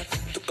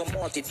 Bujinka took a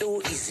month to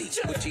do easy.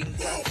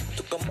 Bujinka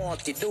took a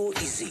month to do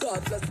easy.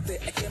 God bless the day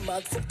I came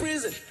out from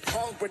prison.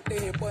 Hungry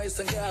day, boys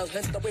and girls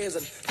went to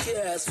prison.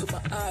 Tears to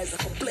my eyes, I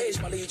complete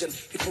my legion.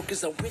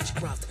 Hypocrisy and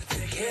witchcraft,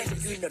 they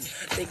can't union,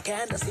 they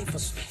can't save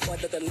us.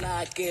 Whether they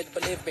like it,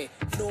 believe me,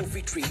 no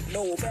victory,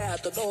 no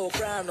battle, no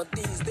ground. On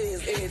these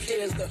days, 8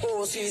 years, the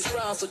whole sea's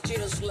round. So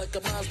cheers like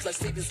a mouse, like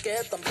Stevie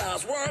Scared, and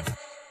last word.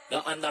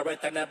 Not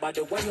underrated about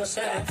the way you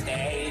say.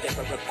 Day, the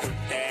very good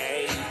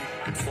day.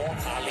 For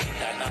calling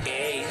that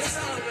case.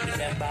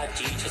 Remember,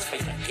 Jesus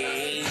face a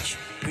cage.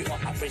 We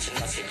want operation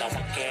must in our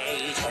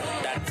cage.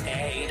 On that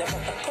day, the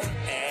very good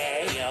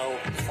day, yo.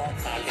 for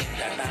calling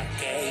the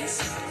case.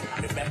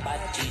 Remember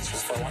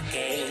Jesus for one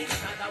cage.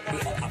 We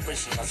all are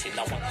prisoners in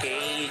our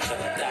cage. On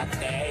that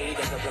day,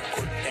 the very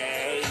good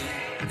day.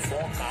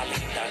 For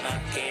calling the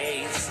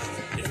case.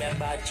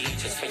 Remember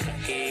Jesus for your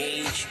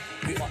cage.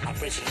 We all are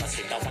prisoners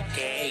in our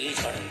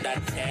cage. On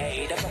that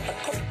day, the very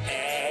good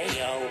day.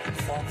 Yo,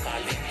 for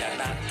calling the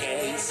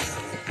case.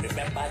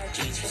 Remember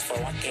Jesus for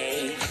one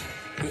cage.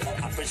 We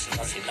all are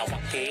prisoners in our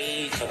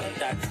cage. On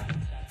that.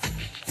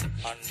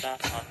 Under.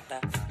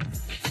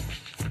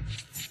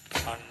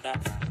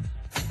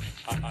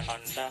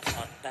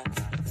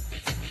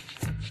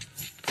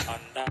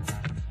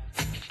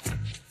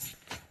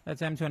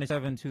 That's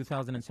M27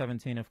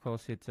 2017. Of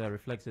course, it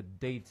reflects a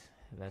date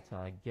that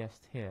our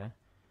guest here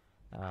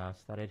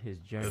started his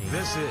journey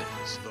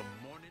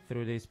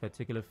through this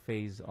particular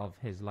phase of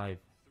his life.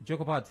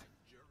 Jokopot,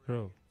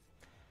 bro,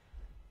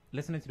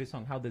 listening to this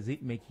song, how does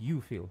it make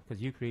you feel?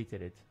 Because you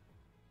created it.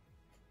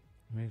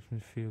 Makes me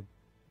feel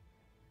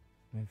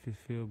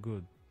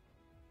good.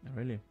 Oh,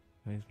 really?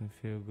 Makes me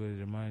feel good.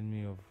 It reminds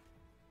me of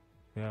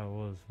where I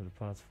was for the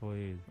past 4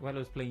 years. While I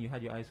was playing, you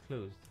had your eyes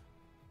closed.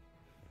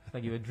 It's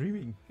like you were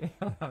dreaming.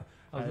 I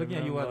was looking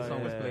at you while the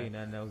song was playing,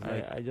 and I was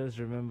like... I just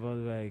remember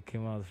where it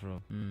came out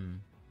from.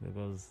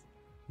 Because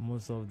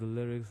most of the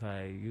lyrics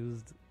I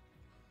used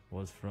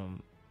was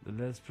from the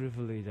less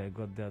privilege I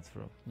got that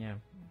from. Yeah.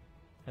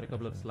 Had a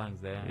couple of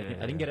slangs there. I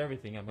didn't get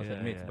everything, I must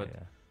admit, but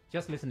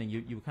just listening,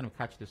 you kind of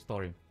catch the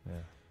story.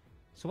 Yeah.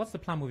 So what's the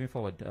plan moving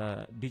forward?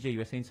 DJ, you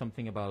were saying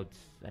something about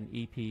an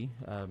EP.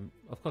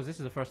 Of course, this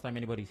is the first time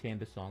anybody's hearing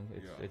this song.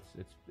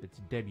 It's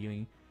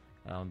debuting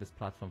on this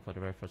platform for the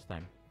very first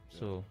time. Yeah.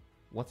 So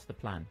what's the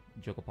plan,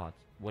 Jokopot?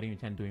 What do you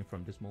intend doing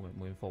from this moment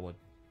moving forward?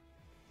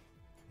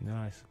 You know,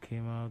 I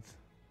came out,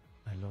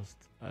 I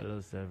lost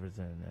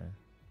everything, man.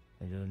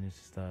 I just need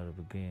to start up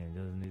again.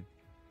 I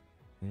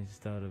need to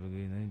start up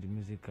again. I need the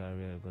music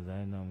career because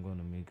I know I'm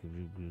gonna make it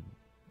real good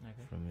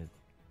from it.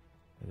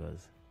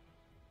 Because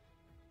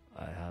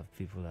I have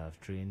people that have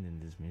trained in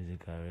this music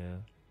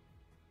career.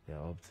 They're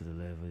up to the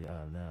level they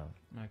are now.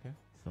 Okay.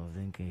 Some of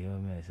them can hear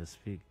me, I should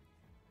speak.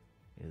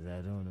 Because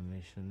I don't want to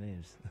mention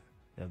names.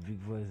 They're big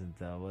voices in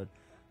town, but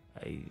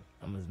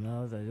I'm as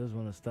mouth. I just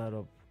want to start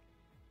up.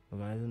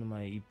 But I know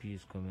my EP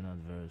is coming out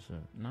very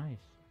soon.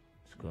 Nice.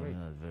 It's coming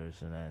out very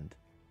soon, and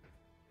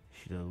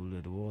the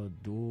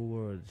whole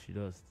world should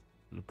just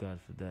look out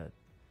for that.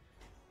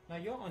 Now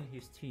you're on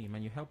his team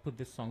and you help put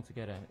this song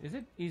together. Is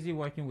it easy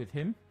working with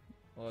him?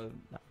 Or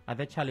are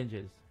there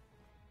challenges?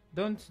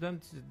 Don't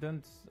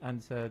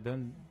answer.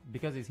 Don't,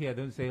 because he's here.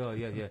 Don't say, oh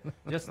yeah.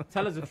 Just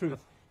tell us the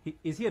truth.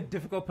 Is he a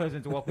difficult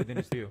person to work with in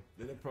the studio?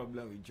 The only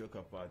problem with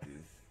Jokopot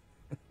is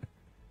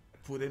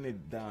putting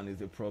it down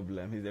is a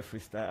problem. He's a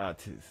freestyle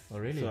artist. Oh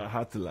really? So I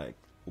had to oh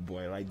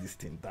boy, write this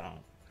thing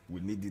down. We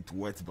need it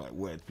word by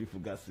word.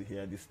 People got to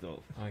hear this stuff.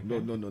 Okay. No,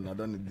 I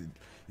don't need it.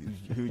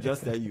 He will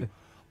just tell you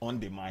on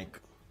the mic.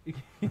 He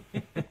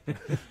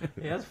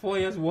has 4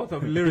 years worth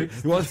of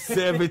lyrics. He wants to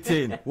say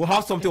everything. We'll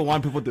have something we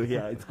want people to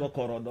hear. It's called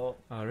Corodo.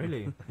 Oh,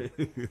 really?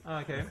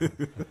 Okay.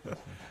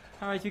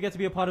 All right, you get to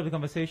be a part of the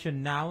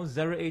conversation now.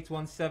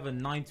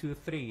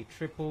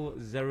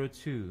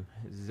 0817-923-0002.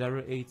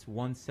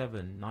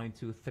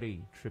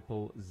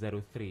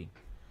 0817-923-0003.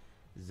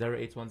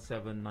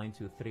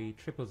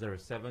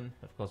 0817-923-0007.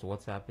 Of course,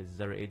 WhatsApp is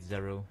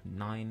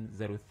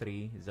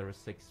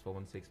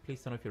 080-903-06416.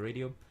 Please turn off your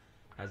radio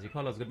as you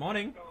call us. Good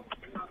morning.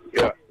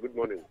 Yeah, good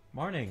morning.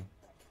 Morning.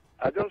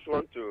 I just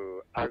want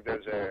to ask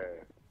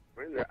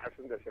when you're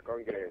asking the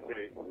second guy,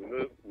 say,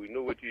 we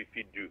know what you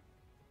feed do.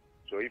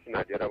 So if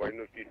not the other one,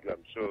 no feed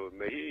them. So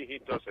may he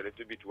hit us a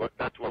little bit what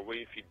that one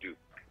way feed do.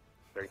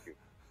 Thank you.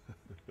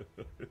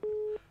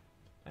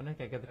 I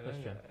think I get the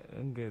question. I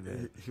don't get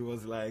it. He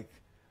was like,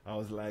 I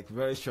was like,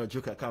 very sure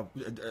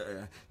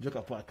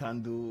Jokopot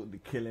can't do the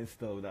killing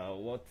stuff. That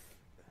what?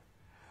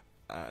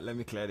 Let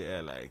me clear the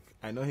air. Like,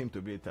 I know him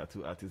to be a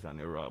tattoo artist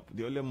and a rap.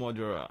 The only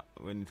murderer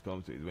when it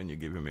comes to is when you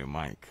give him a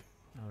mic.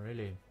 Oh,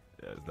 really?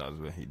 Yes, that's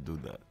when he do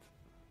that.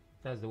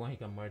 That's the one he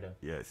can murder?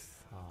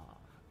 Yes. Ah,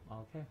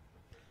 okay.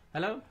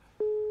 Hello?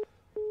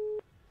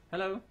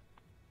 Hello?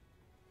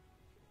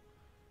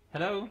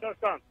 Hello? Hello,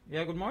 son.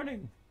 Yeah, good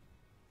morning.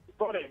 Good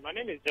morning. My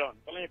name is John.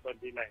 Calling you from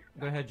the line.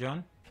 Go ahead,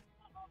 John.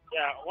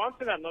 Yeah, one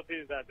thing I noticed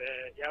is that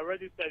he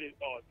already said it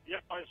all.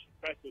 The other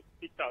should try to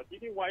speak out.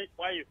 Even why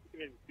you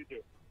sitting in the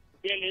studio,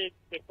 barely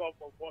take up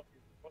of what he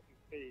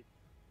says.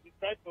 He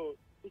tries to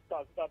speak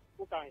out so that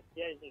people can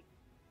hear him.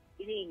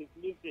 Even in his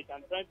music,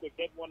 and trying to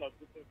get one or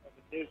two things from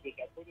the music.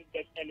 I couldn't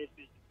get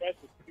anything. He tries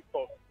to speak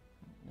up.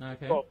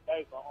 Okay. That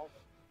is my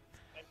answer.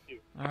 Thank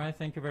you. All right,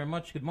 thank you very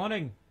much. Good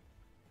morning.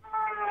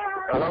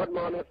 Hello, good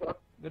morning, sir.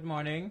 Good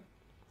morning.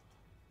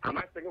 Am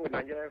I speaking with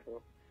Nigeria,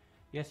 sir?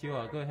 Yes, you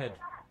are. Go ahead.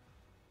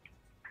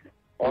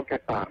 Okay,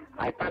 sir.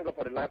 I thank God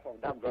for the life of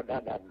that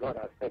brother that God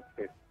has set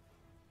free.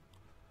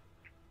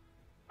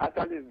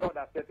 Actually, it's God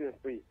has set him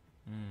free.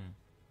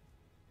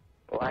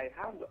 So I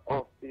heard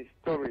of his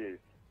stories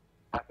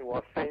as he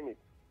was saying it.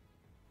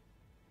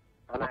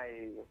 And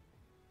I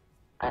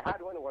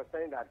heard when he was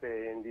saying that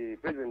in the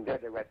prison there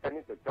they were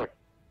turning to church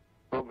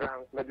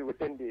programs, maybe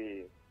within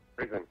the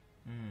prison.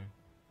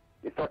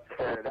 He thought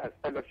that's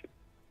fellowship.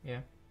 Yeah.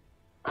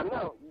 And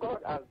now God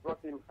has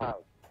brought him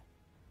out.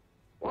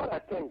 What I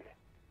think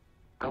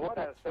and what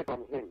I expect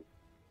from him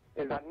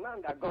is that now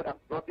that God has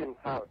brought him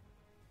out,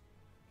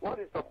 what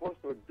he's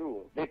supposed to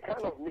do, the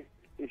kind of music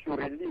he should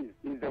release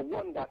is the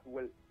one that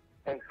will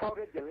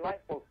encourage the life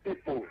of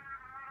people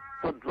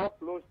to draw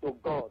close to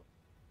God.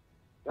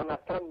 You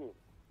understand me?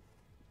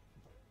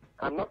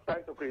 I'm not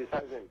trying to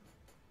criticize him.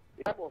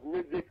 The type of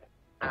music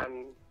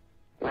and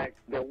like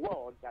the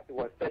word that he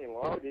was saying,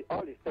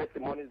 all his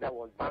testimonies that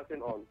was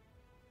bouncing on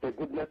the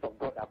goodness of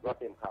God that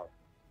brought him out.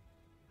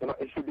 You know,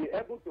 he should be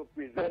able to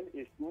present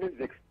his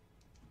music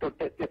to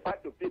testify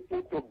to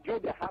people, to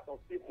build the heart of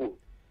people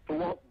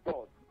towards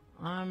God.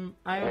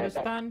 I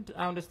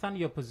understand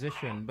your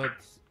position, but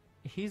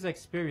his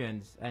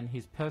experience and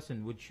his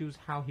person would choose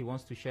how he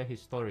wants to share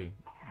his story.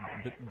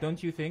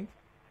 Don't you think?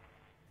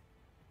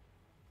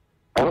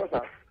 Hello,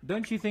 sir.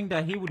 Don't you think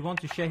that he would want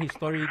to share his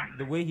story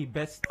the way he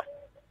best...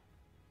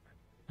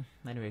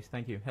 Anyways,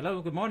 thank you.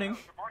 Hello, good morning.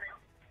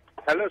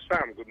 Hello,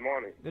 Sam. Good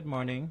morning. Good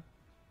morning.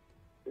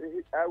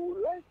 I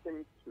would like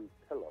him to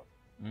tell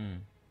us,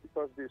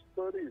 because the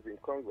story is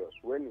incongruous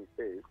when he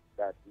says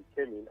that he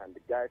came in and the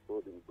guy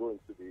told him go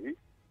into the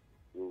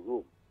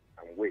room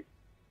and wait.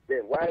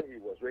 Then while he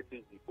was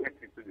waiting, he went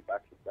into the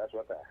bathroom. That's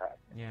what I heard.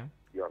 Yeah.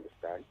 You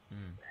understand?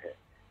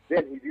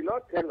 Then he did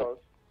not tell us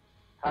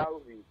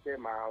how he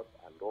came out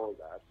and all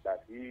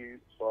that he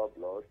saw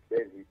blood.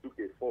 Then he took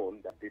a phone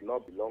that did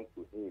not belong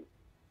to him.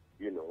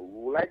 You know,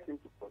 we would like him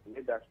to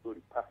portray that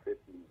story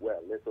perfectly well.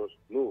 Let us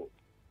know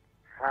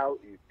how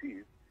it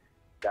is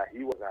that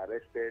he was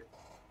arrested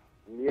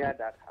near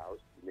that house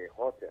in a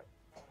hotel.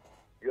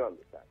 You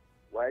understand?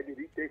 Why did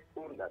he take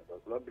phone that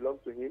does not belong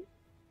to him?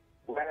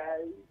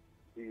 Why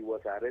he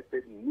was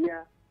arrested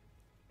near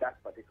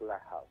that particular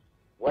house?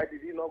 Why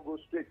did he not go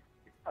straight to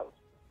the house?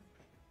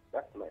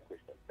 That's my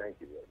question. Thank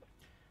you very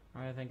much.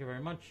 All right, thank you very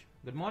much.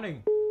 Good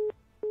morning.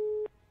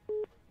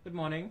 Good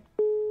morning.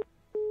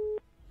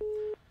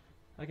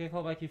 Okay,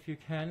 call back if you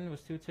can. We're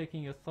still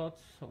taking your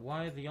thoughts.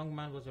 Why the young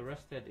man was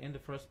arrested in the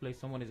first place,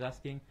 someone is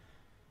asking.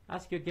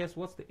 Ask your guest,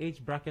 what's the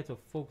age bracket of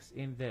folks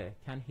in there?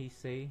 Can he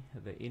say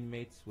the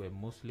inmates were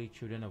mostly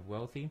children of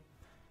wealthy?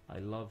 I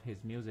love his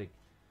music.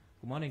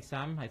 Good morning,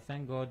 Sam. I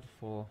thank God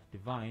for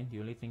Divine. The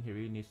only thing he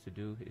really needs to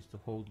do is to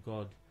hold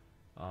God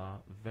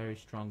very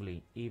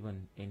strongly,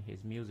 even in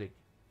his music.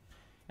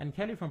 And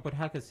Kelly from Port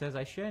Harcourt says,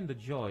 I share in the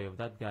joy of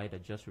that guy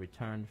that just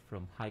returned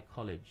from High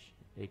College,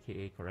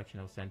 aka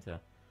Correctional Center.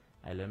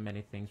 I learned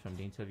many things from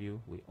the interview.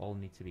 We all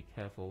need to be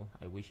careful.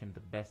 I wish him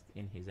the best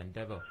in his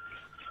endeavor.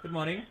 Good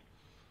morning.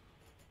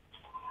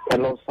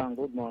 Hello, Sam.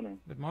 Good morning.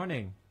 Good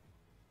morning.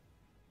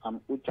 I'm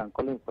Uchan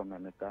calling from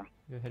Emeka.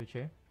 Go ahead,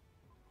 Chair.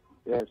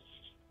 Yes.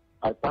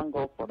 I thank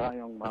God for that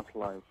young man's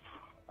life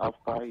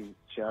after he's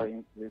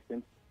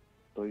listening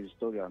to his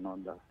story and all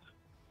that.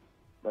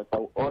 But I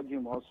will urge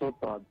him also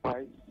to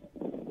advise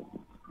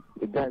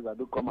the guys that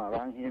do come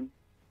around him,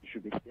 he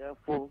should be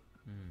careful.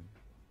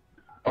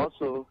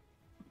 Also,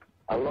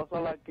 I would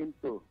also like him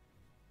to,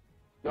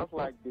 just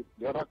like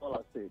the other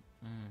caller said,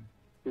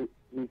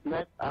 his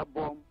next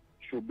album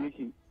should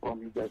be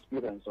from his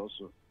experience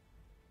also.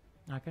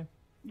 Okay.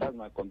 That's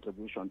my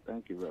contribution.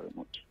 Thank you very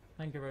much.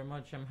 Thank you very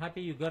much. I'm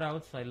happy you got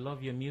out. I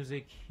love your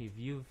music. If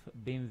you've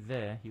been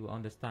there, you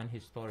understand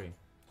his story.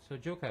 So,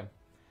 Joker,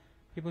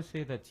 people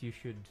say that you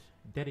should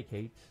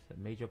dedicate a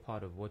major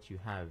part of what you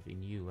have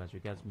in you as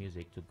regards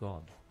music to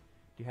God.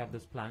 Do you have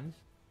those plans?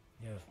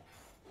 Yeah.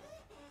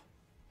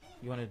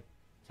 You want to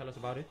tell us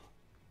about it?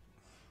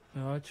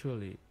 No,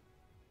 actually,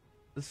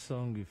 this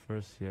song you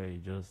first hear, you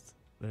just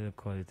let me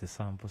call it a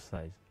sample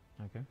size.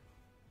 Okay.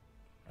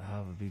 I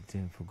have a big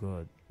thing for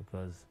God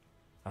because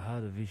I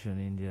had a vision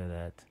in there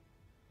that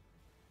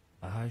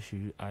I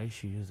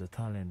should use the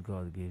talent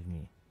God gave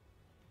me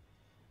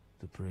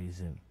to praise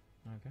Him.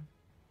 Okay.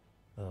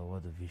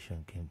 What the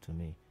vision came to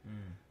me.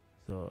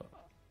 So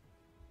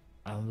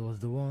I was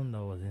the one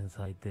that was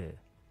inside there,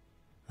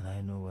 and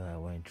I know what I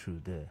went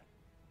through there.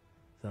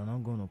 So I'm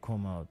not going to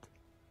come out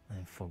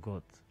and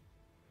forgot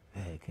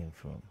where I came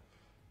from.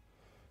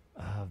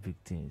 I have big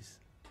things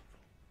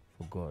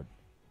for God.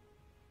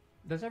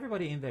 Does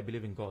everybody in there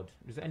believe in God?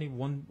 Is there any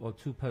one or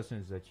two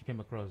persons that you came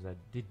across that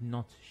did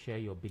not share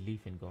your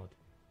belief in God?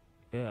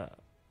 Yeah,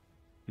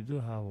 you do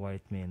have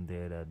white men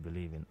there that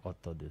believe in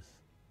Orthodox.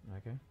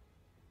 Okay.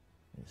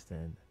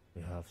 Instead,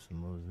 we have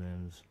some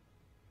Muslims,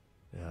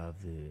 we have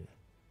the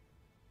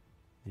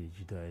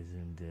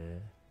Judaism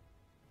there,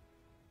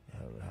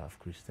 we have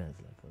Christians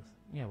like us.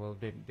 Yeah, well,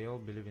 they all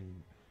believe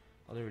in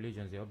other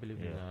religions. They all believe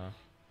in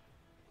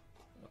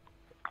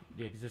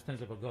the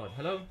existence of a God.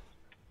 Hello?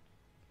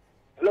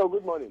 Hello,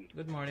 good morning.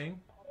 Good morning.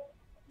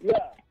 Yeah,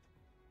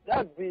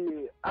 that's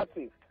the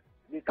artist,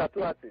 the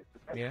tattoo artist.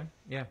 Yeah,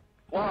 yeah.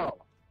 Wow.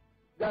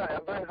 Yeah,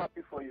 I'm very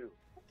happy for you.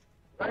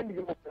 When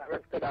you were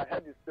arrested, I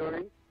heard the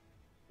story.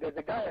 There's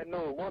a guy I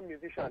know, one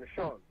musician,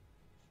 Sean.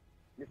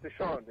 Mr.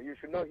 Sean, you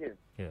should know him.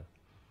 Yeah.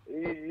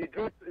 he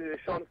drew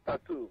Sean's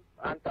tattoo.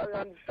 And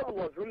Sean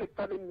was really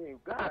telling me,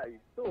 guy,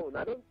 so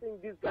I don't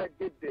think this guy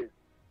did this.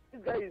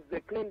 This guy is a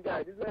clean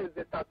guy. This guy is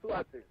a tattoo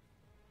artist.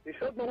 He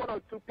showed me 1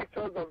 or 2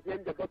 pictures of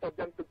him, the both of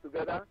them took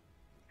together.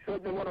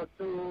 Showed me 1 or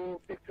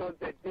 2 pictures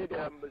they did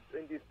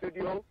in the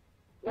studio.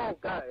 Wow,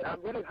 guy,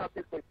 I'm really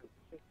happy for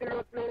you.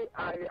 Seriously,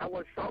 I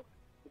was shocked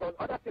because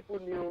other people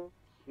knew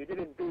you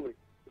didn't do it.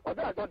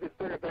 Although I got the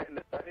story very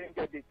late, I didn't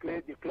get the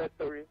clear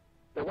story.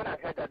 So when I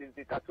heard that it's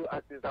the tattoo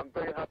artist, I'm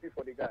very happy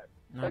for the guy.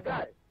 Okay. The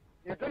guy,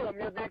 you do your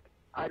music.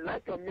 I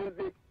like your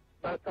music,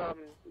 but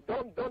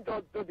don't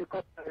just do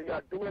because you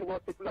are doing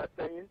what people are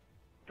saying.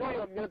 Do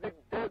your music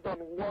based on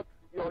what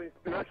your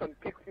inspiration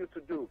kicks you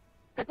to do.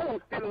 People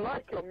will still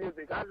like your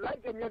music. I like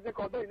your music,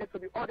 although it needs to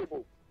be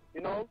audible.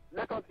 You know,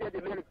 let us hear the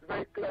lyrics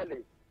very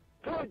clearly.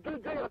 Do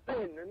your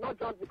thing, not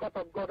just because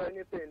of God or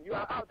anything. You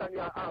are out and you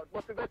are out.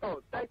 Motivate us.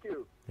 Thank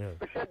you. Yeah.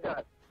 Appreciate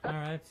that. All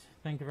right.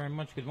 Thank you very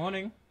much. Good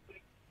morning.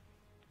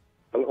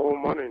 Hello,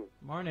 morning.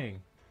 Morning.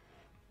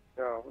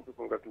 Yeah, I want to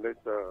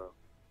congratulate the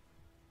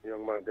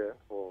young man there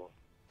for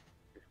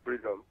his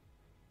freedom.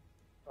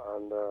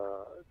 And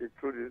the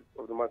truth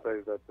of the matter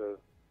is that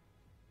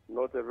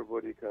not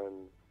everybody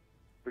can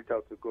reach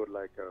out to God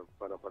like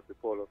Father Pastor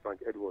Paul or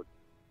Frank Edwards.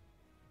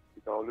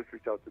 You can always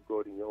reach out to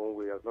God in your own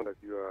way as long as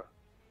you are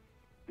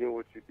doing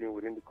what you're doing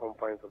within the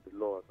confines of the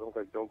law. As long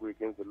as you don't go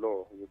against the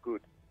law, you're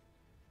good.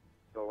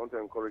 So I want to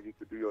encourage you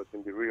to do yours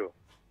and be real.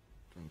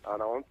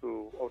 And I want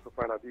to also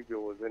find out if there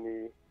was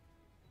any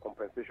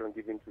compensation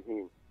given to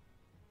him,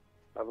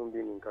 having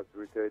been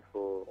incarcerated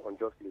for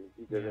unjustly,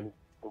 if there's any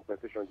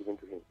compensation given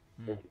to him.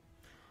 Thank you.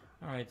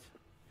 All right.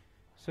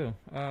 So,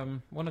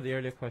 one of the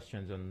earlier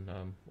questions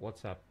on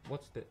WhatsApp,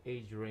 what's the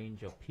age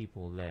range of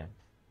people there?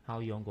 How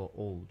young or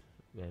old,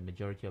 the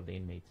majority of the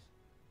inmates?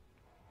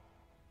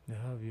 They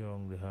have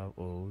young, they have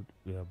old.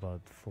 We have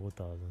about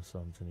 4,000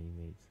 something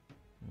inmates.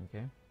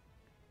 Okay.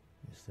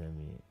 You understand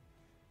me?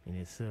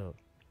 In a cell,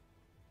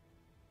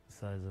 the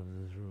size of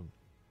this room,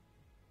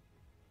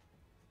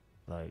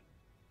 like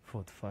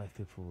 45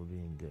 people will be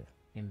in there.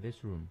 In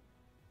this room?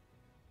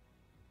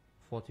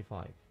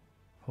 45?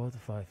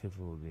 45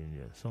 people will be in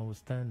there. Some will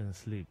stand and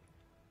sleep.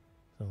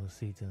 Some will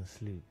sit and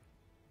sleep.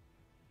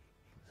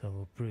 Some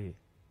will pray.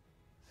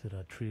 So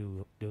that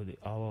the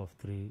hour of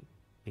 3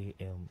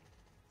 a.m.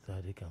 so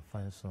that they can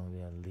find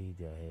somewhere and lay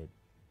their head.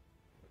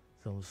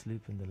 Some will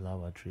sleep in the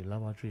lavatory.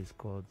 Lavatory is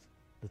called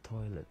the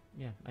toilet.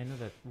 Yeah, I know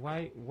that.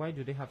 Why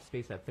do they have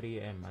space at 3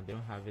 a.m. and they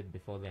don't have it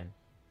before then?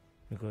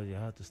 Because you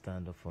have to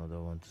stand up for the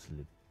one to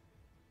sleep.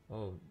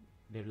 Oh,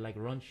 they like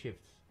run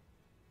shifts.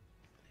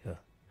 Yeah.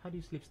 How do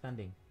you sleep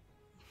standing?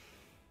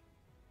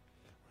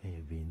 When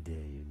you've been there,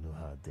 you know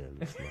how there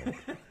looks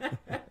like.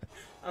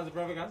 That's the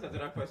perfect answer to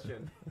that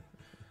question.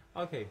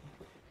 Okay.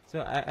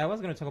 So I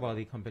was going to talk about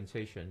the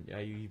compensation.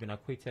 You've been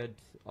acquitted.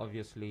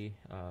 Obviously,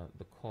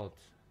 the court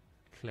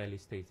clearly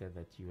stated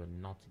that you are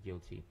not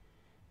guilty.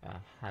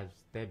 Has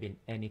there been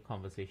any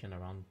conversation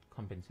around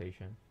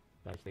compensation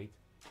by state?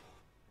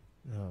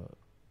 No.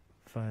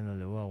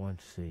 Finally, what I want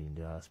to say in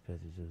the aspect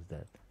is just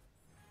that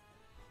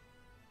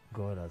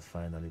God has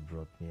finally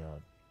brought me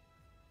out.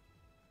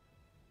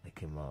 I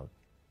came out.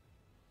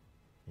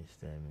 You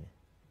understand me?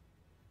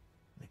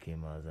 I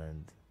came out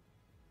and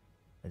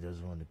I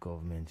just want the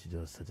government to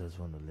I just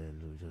want to let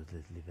loose,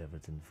 just leave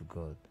everything for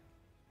God.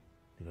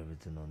 Leave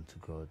everything on to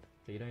God.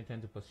 So you don't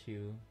intend to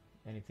pursue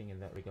anything in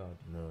that regard?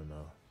 No.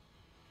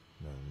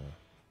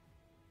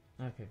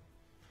 Okay.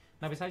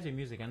 Now, besides your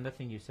music, another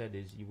thing you said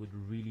is you would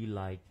really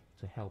like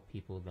to help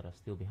people that are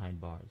still behind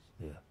bars.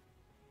 Yeah.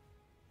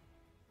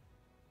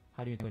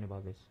 How do you think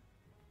about this?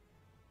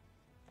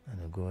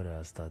 And God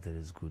has started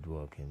his good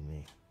work in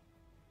me.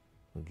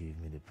 Will give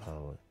me the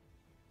power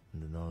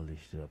and the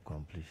knowledge to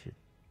accomplish it.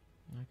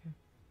 Okay.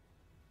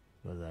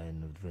 Because I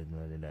know very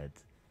well that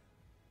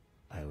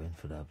I went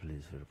for that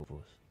place for a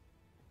purpose.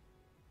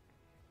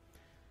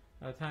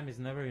 Time is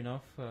never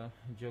enough.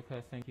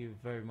 Joker, thank you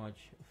very much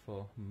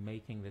for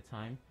making the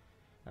time.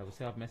 I will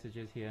set up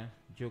messages here.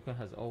 Joker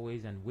has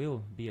always and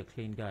will be a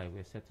clean guy.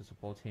 We're set to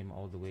support him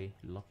all the way.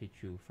 Lucky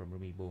Chew from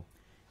Rumibo.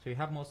 So you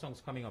have more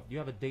songs coming up. Do you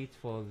have a date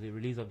for the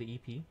release of the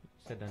EP? You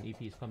said an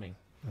EP is coming.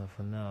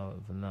 For now,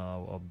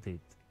 I'll update.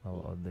 The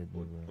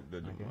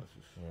Okay.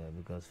 masses. Yeah,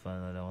 because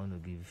finally I want to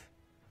give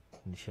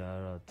a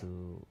shout out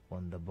to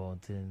Wonder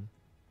Bountain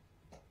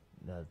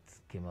that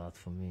came out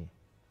for me.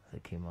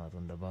 That came out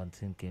on the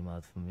Bountain came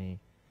out for me.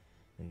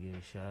 And give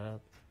a shout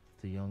out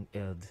to Young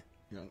Eld,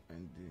 Young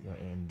ND. Young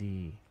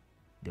ND.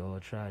 They all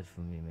tried for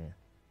me, man.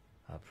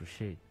 I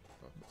appreciate.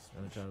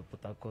 I'm trying to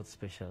put out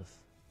specials.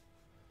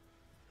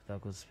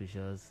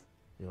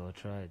 They all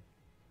tried.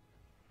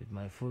 With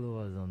my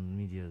followers on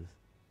medias.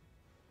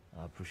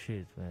 I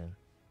appreciate, man.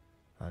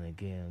 And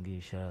again, I'll give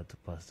a shout out to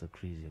Pastor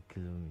Chris. You're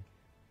killing me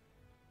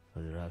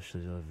for the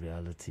raptures of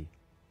reality.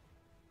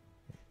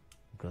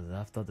 Because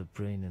after the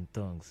praying in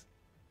tongues,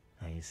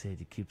 and you said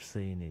you keep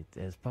saying it,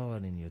 there's power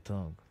in your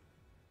tongue.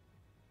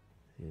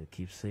 You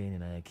keep saying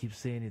it, and I keep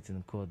saying it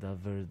in court that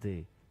very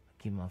day.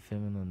 I keep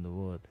affirming on the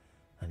word,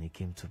 and it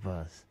came to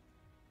pass.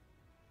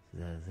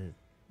 That's it.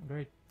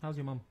 Great. How's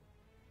your mom?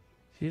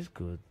 She's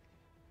good.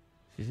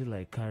 She's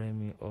like carrying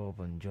me up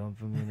and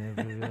jumping me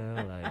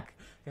everywhere, like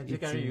Can she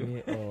carry you? me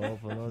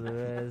up and all the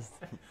rest.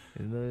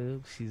 You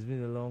know, she's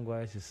been a long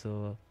while. She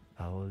saw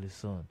her only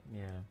son.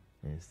 Yeah.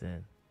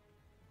 Understand?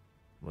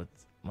 But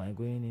my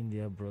going in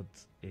there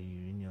brought a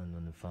reunion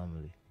on the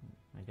family.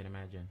 I can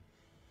imagine.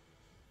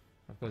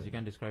 Of course, you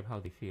can't describe how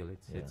they feel.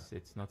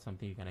 It's not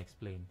something you can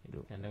explain.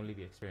 It can only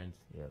be experienced.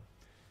 Yeah.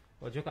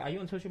 Well, Joker, are you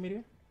on social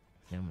media?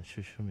 Yeah, I'm on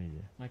social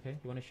media. Okay.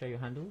 You want to share your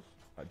handles?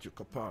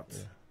 Ajokapart.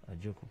 Yeah.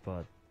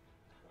 Ajokapart.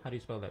 How do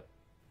you spell that?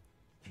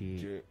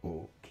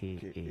 Jokapart.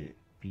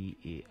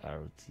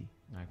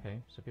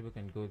 Okay. So people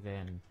can go there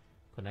and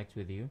connect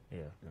with you.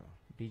 Yeah.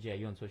 DJ, are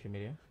you on social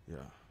media? Yeah.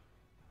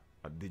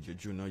 At DJ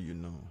Juno, you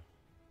know.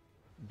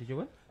 DJ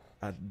what?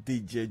 At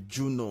DJ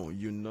Juno,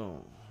 you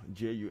know.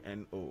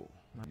 Juno,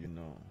 you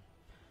know.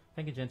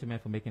 Thank you, gentlemen,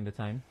 for making the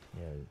time.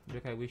 Yeah.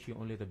 Joker, I wish you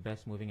only the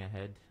best moving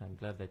ahead. I'm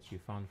glad that you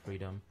found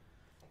freedom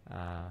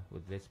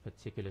with this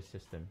particular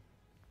system.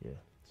 Yeah.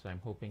 So I'm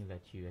hoping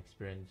that you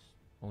experience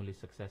only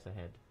success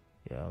ahead.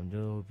 Yeah, I'm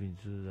just hoping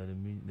too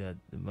that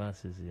the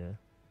masses,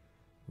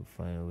 will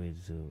find a way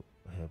to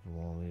help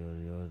one way or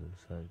the other,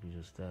 so I can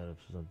just start up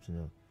something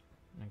else.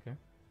 Okay.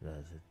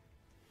 That's it.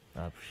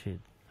 I appreciate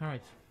it. All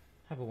right.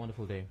 Have a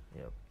wonderful day.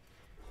 Yep.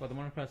 Well, the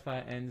Morning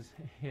Crossfire ends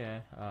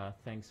here.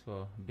 Thanks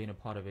for being a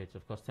part of it.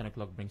 Of course, 10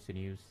 o'clock brings the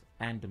news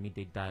and the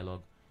midday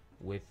dialogue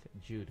with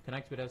Jude.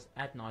 Connect with us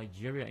at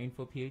Nigeria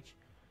Info PH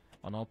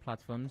on all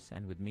platforms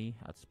and with me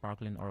at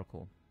Sparkling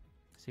Oracle.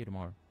 See you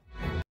tomorrow.